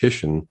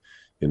repetition,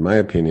 in my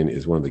opinion,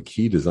 is one of the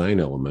key design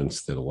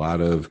elements that a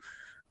lot of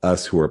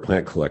us who are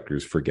plant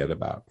collectors forget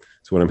about.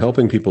 So when I'm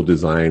helping people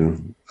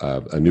design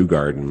a new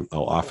garden,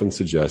 I'll often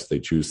suggest they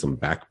choose some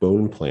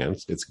backbone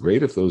plants. It's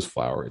great if those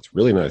flower. It's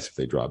really nice if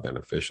they draw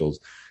beneficials.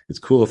 It's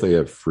cool if they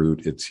have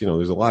fruit. It's,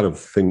 there's a lot of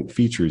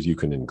features you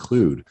can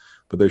include,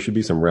 but there should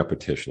be some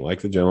repetition.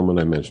 Like the gentleman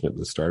I mentioned at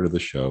the start of the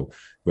show,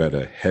 who had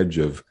a hedge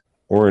of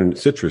orange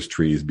citrus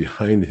trees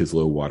behind his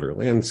low water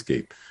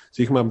landscape.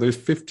 So you come up, there's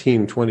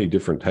 15, 20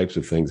 different types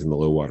of things in the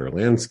low water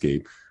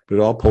landscape, but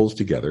it all pulls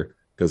together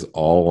because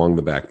all along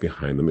the back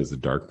behind them is the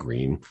dark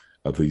green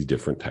of these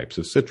different types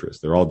of citrus.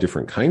 They're all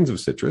different kinds of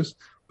citrus,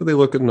 but they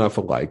look enough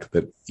alike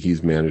that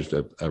he's managed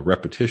a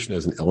repetition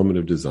as an element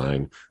of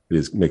design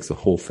that makes the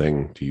whole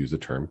thing, to use the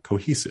term,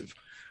 cohesive.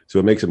 So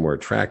it makes it more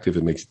attractive.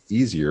 It makes it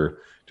easier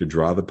to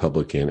draw the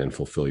public in and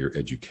fulfill your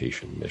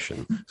education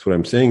mission. So what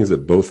I'm saying is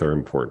that both are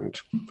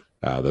important.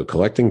 The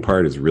collecting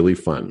part is really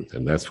fun,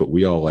 and that's what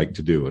we all like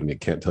to do. And I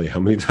can't tell you how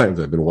many times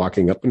I've been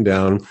walking up and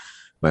down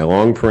my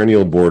long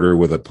perennial border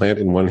with a plant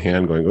in one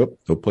hand going, oh,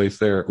 no place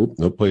there. Oh,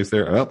 no place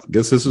there. Well, I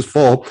guess this is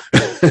full.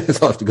 So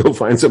I'll have to go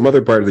find some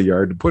other part of the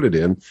yard to put it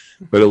in.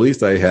 But at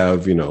least I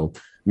have,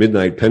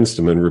 midnight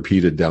penstemon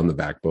repeated down the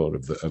backbone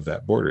of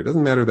that border. It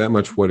doesn't matter that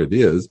much what it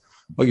is.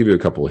 I'll give you a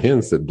couple of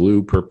hints that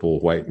blue, purple,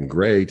 white, and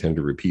gray tend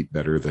to repeat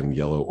better than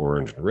yellow,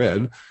 orange, and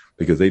red,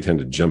 because they tend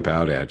to jump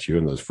out at you.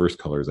 And those first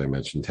colors I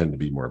mentioned tend to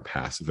be more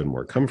passive and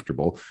more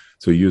comfortable.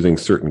 So using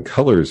certain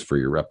colors for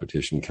your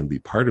repetition can be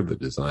part of the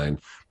design.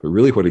 But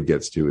really what it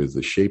gets to is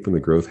the shape and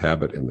the growth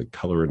habit and the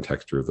color and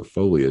texture of the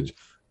foliage.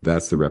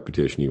 That's the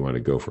repetition you want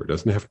to go for. It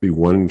doesn't have to be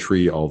one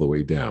tree all the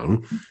way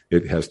down.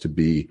 It has to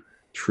be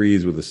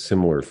trees with a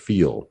similar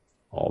feel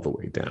all the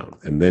way down.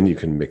 And then you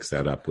can mix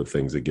that up with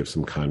things that give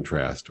some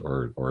contrast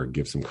or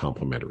give some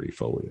complementary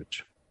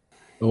foliage.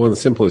 Well, one of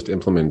the simplest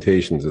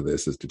implementations of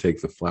this is to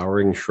take the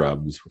flowering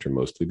shrubs, which are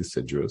mostly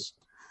deciduous,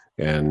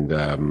 and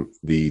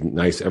the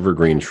nice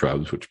evergreen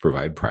shrubs, which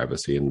provide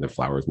privacy and the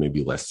flowers may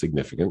be less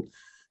significant,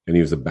 and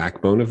use the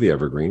backbone of the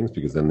evergreens,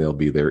 because then they'll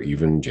be there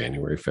even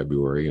January,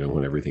 February,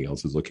 when everything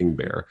else is looking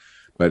bare.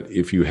 But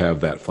if you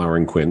have that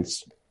flowering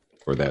quince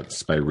or that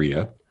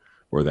spirea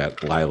or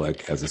that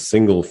lilac as a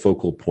single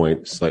focal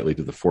point slightly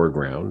to the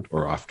foreground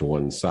or off to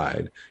one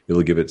side,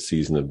 it'll give it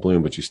season of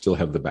bloom, but you still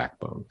have the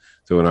backbone.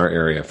 So in our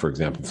area, for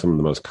example, some of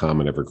the most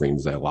common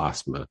evergreens,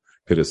 Xylosma,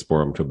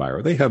 Pittosporum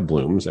tobiro, they have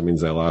blooms. I mean,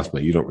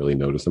 Xylosma, you don't really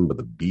notice them, but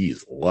the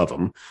bees love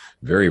them.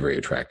 Very, very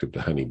attractive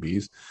to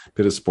honeybees.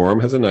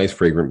 Pittosporum has a nice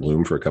fragrant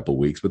bloom for a couple of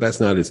weeks, but that's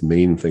not its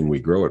main thing we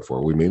grow it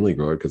for. We mainly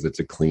grow it because it's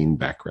a clean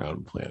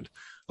background plant.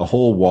 A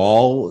whole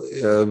wall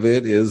of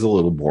it is a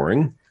little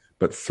boring,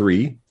 but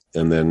 3,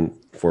 and then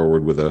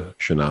forward with a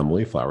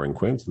Chanomely flowering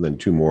quince, and then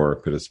 2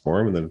 more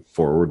Pittosporum, and then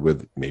forward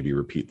with maybe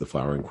repeat the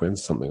flowering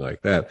quince, something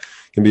like that,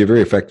 can be a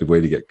very effective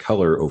way to get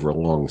color over a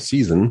long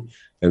season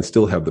and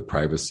still have the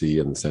privacy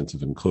and the sense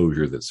of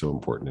enclosure that's so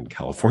important in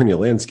California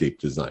landscape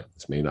design.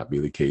 This may not be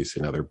the case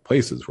in other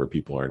places where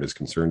people aren't as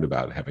concerned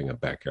about having a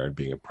backyard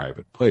being a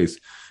private place,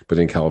 but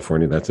in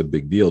California, that's a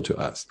big deal to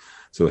us.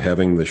 So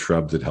having the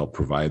shrubs that help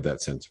provide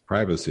that sense of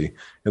privacy,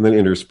 and then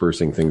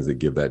interspersing things that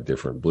give that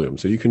different bloom.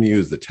 So you can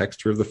use the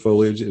texture of the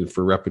foliage, and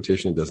for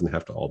repetition, it doesn't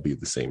have to all be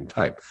the same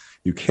type.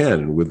 You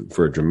can,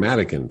 for a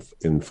dramatic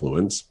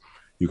influence,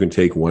 you can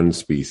take one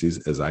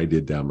species, as I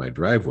did down my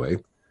driveway,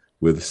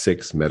 with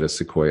 6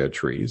 metasequoia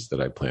trees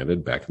that I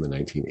planted back in the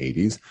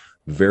 1980s.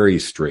 Very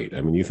straight.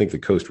 I mean, you think the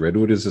coast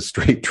redwood is a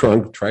straight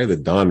trunk? Try the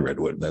Don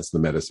redwood. That's the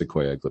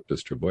Metasequoia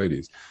glyptus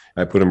travoides.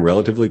 I put them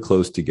relatively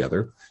close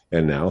together,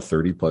 and now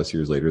 30 plus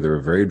years later, they're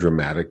a very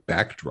dramatic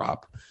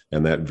backdrop,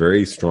 and that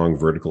very strong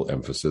vertical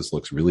emphasis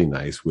looks really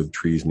nice with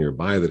trees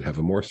nearby that have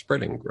a more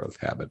spreading growth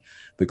habit.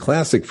 The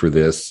classic for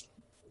this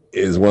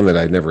is one that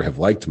I never have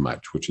liked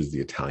much, which is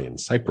the Italian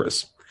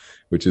cypress,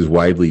 which is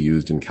widely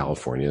used in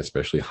California,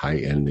 especially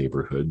high-end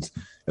neighborhoods,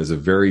 as a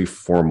very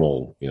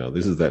formal,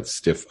 this is that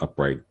stiff,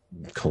 upright,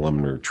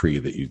 columnar tree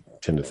that you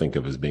tend to think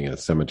of as being a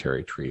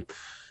cemetery tree.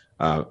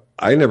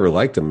 I never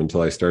liked them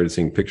until I started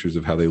seeing pictures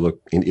of how they look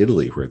in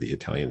Italy, where the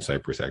Italian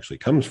cypress actually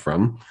comes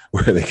from,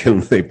 where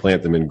they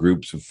plant them in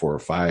groups of 4 or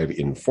 5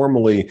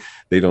 informally.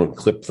 They don't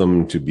clip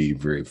them to be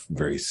very,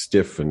 very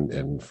stiff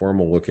and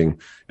formal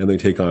looking, and they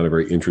take on a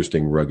very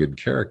interesting, rugged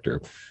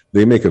character.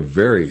 They make a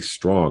very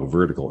strong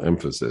vertical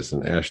emphasis,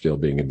 and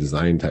Ashdale, being a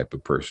design type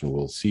of person,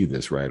 will see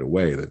this right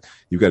away, that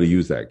you've got to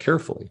use that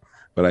carefully.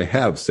 But I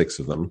have 6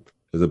 of them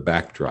as a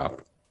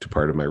backdrop to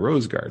part of my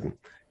rose garden.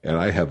 And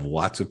I have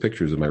lots of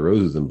pictures of my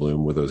roses in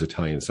bloom with those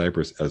Italian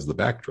cypress as the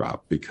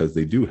backdrop, because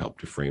they do help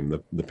to frame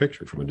the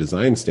picture. From a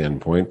design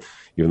standpoint,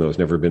 even though it's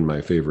never been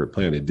my favorite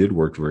plant, it did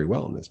work very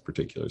well in this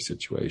particular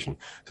situation.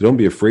 So don't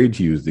be afraid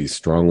to use these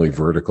strongly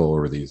vertical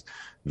or these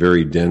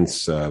very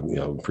dense,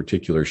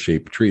 particular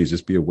shaped trees.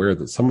 Just be aware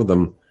that some of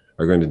them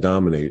are going to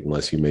dominate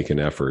unless you make an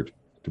effort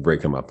to break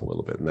them up a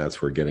little bit. And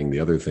that's where getting the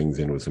other things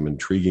in with some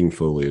intriguing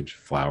foliage,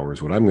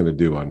 flowers. What I'm going to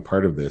do on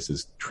part of this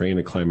is train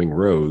a climbing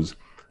rose.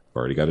 I've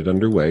already got it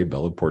underway,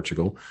 Belle of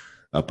Portugal,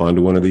 up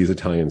onto one of these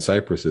Italian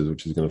cypresses,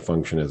 which is going to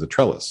function as a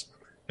trellis.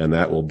 And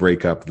that will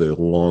break up the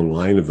long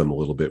line of them a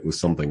little bit with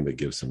something that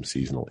gives some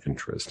seasonal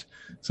interest.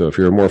 So if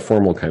you're a more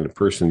formal kind of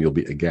person, you'll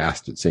be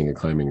aghast at seeing a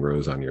climbing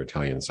rose on your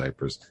Italian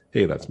cypress.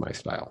 Hey, that's my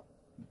style.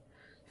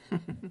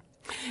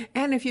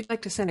 And if you'd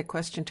like to send a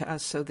question to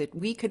us so that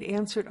we could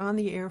answer it on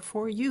the air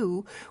for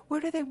you,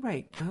 where do they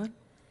write, Don?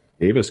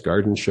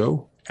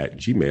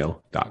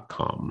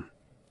 DavisGardenShow@gmail.com.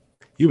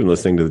 You've been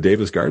listening to the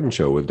Davis Garden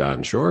Show with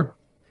Don Shore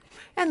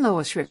and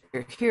Lois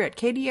Richter here at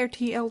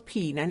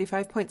KDRT-LP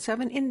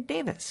 95.7 in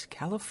Davis,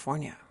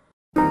 California.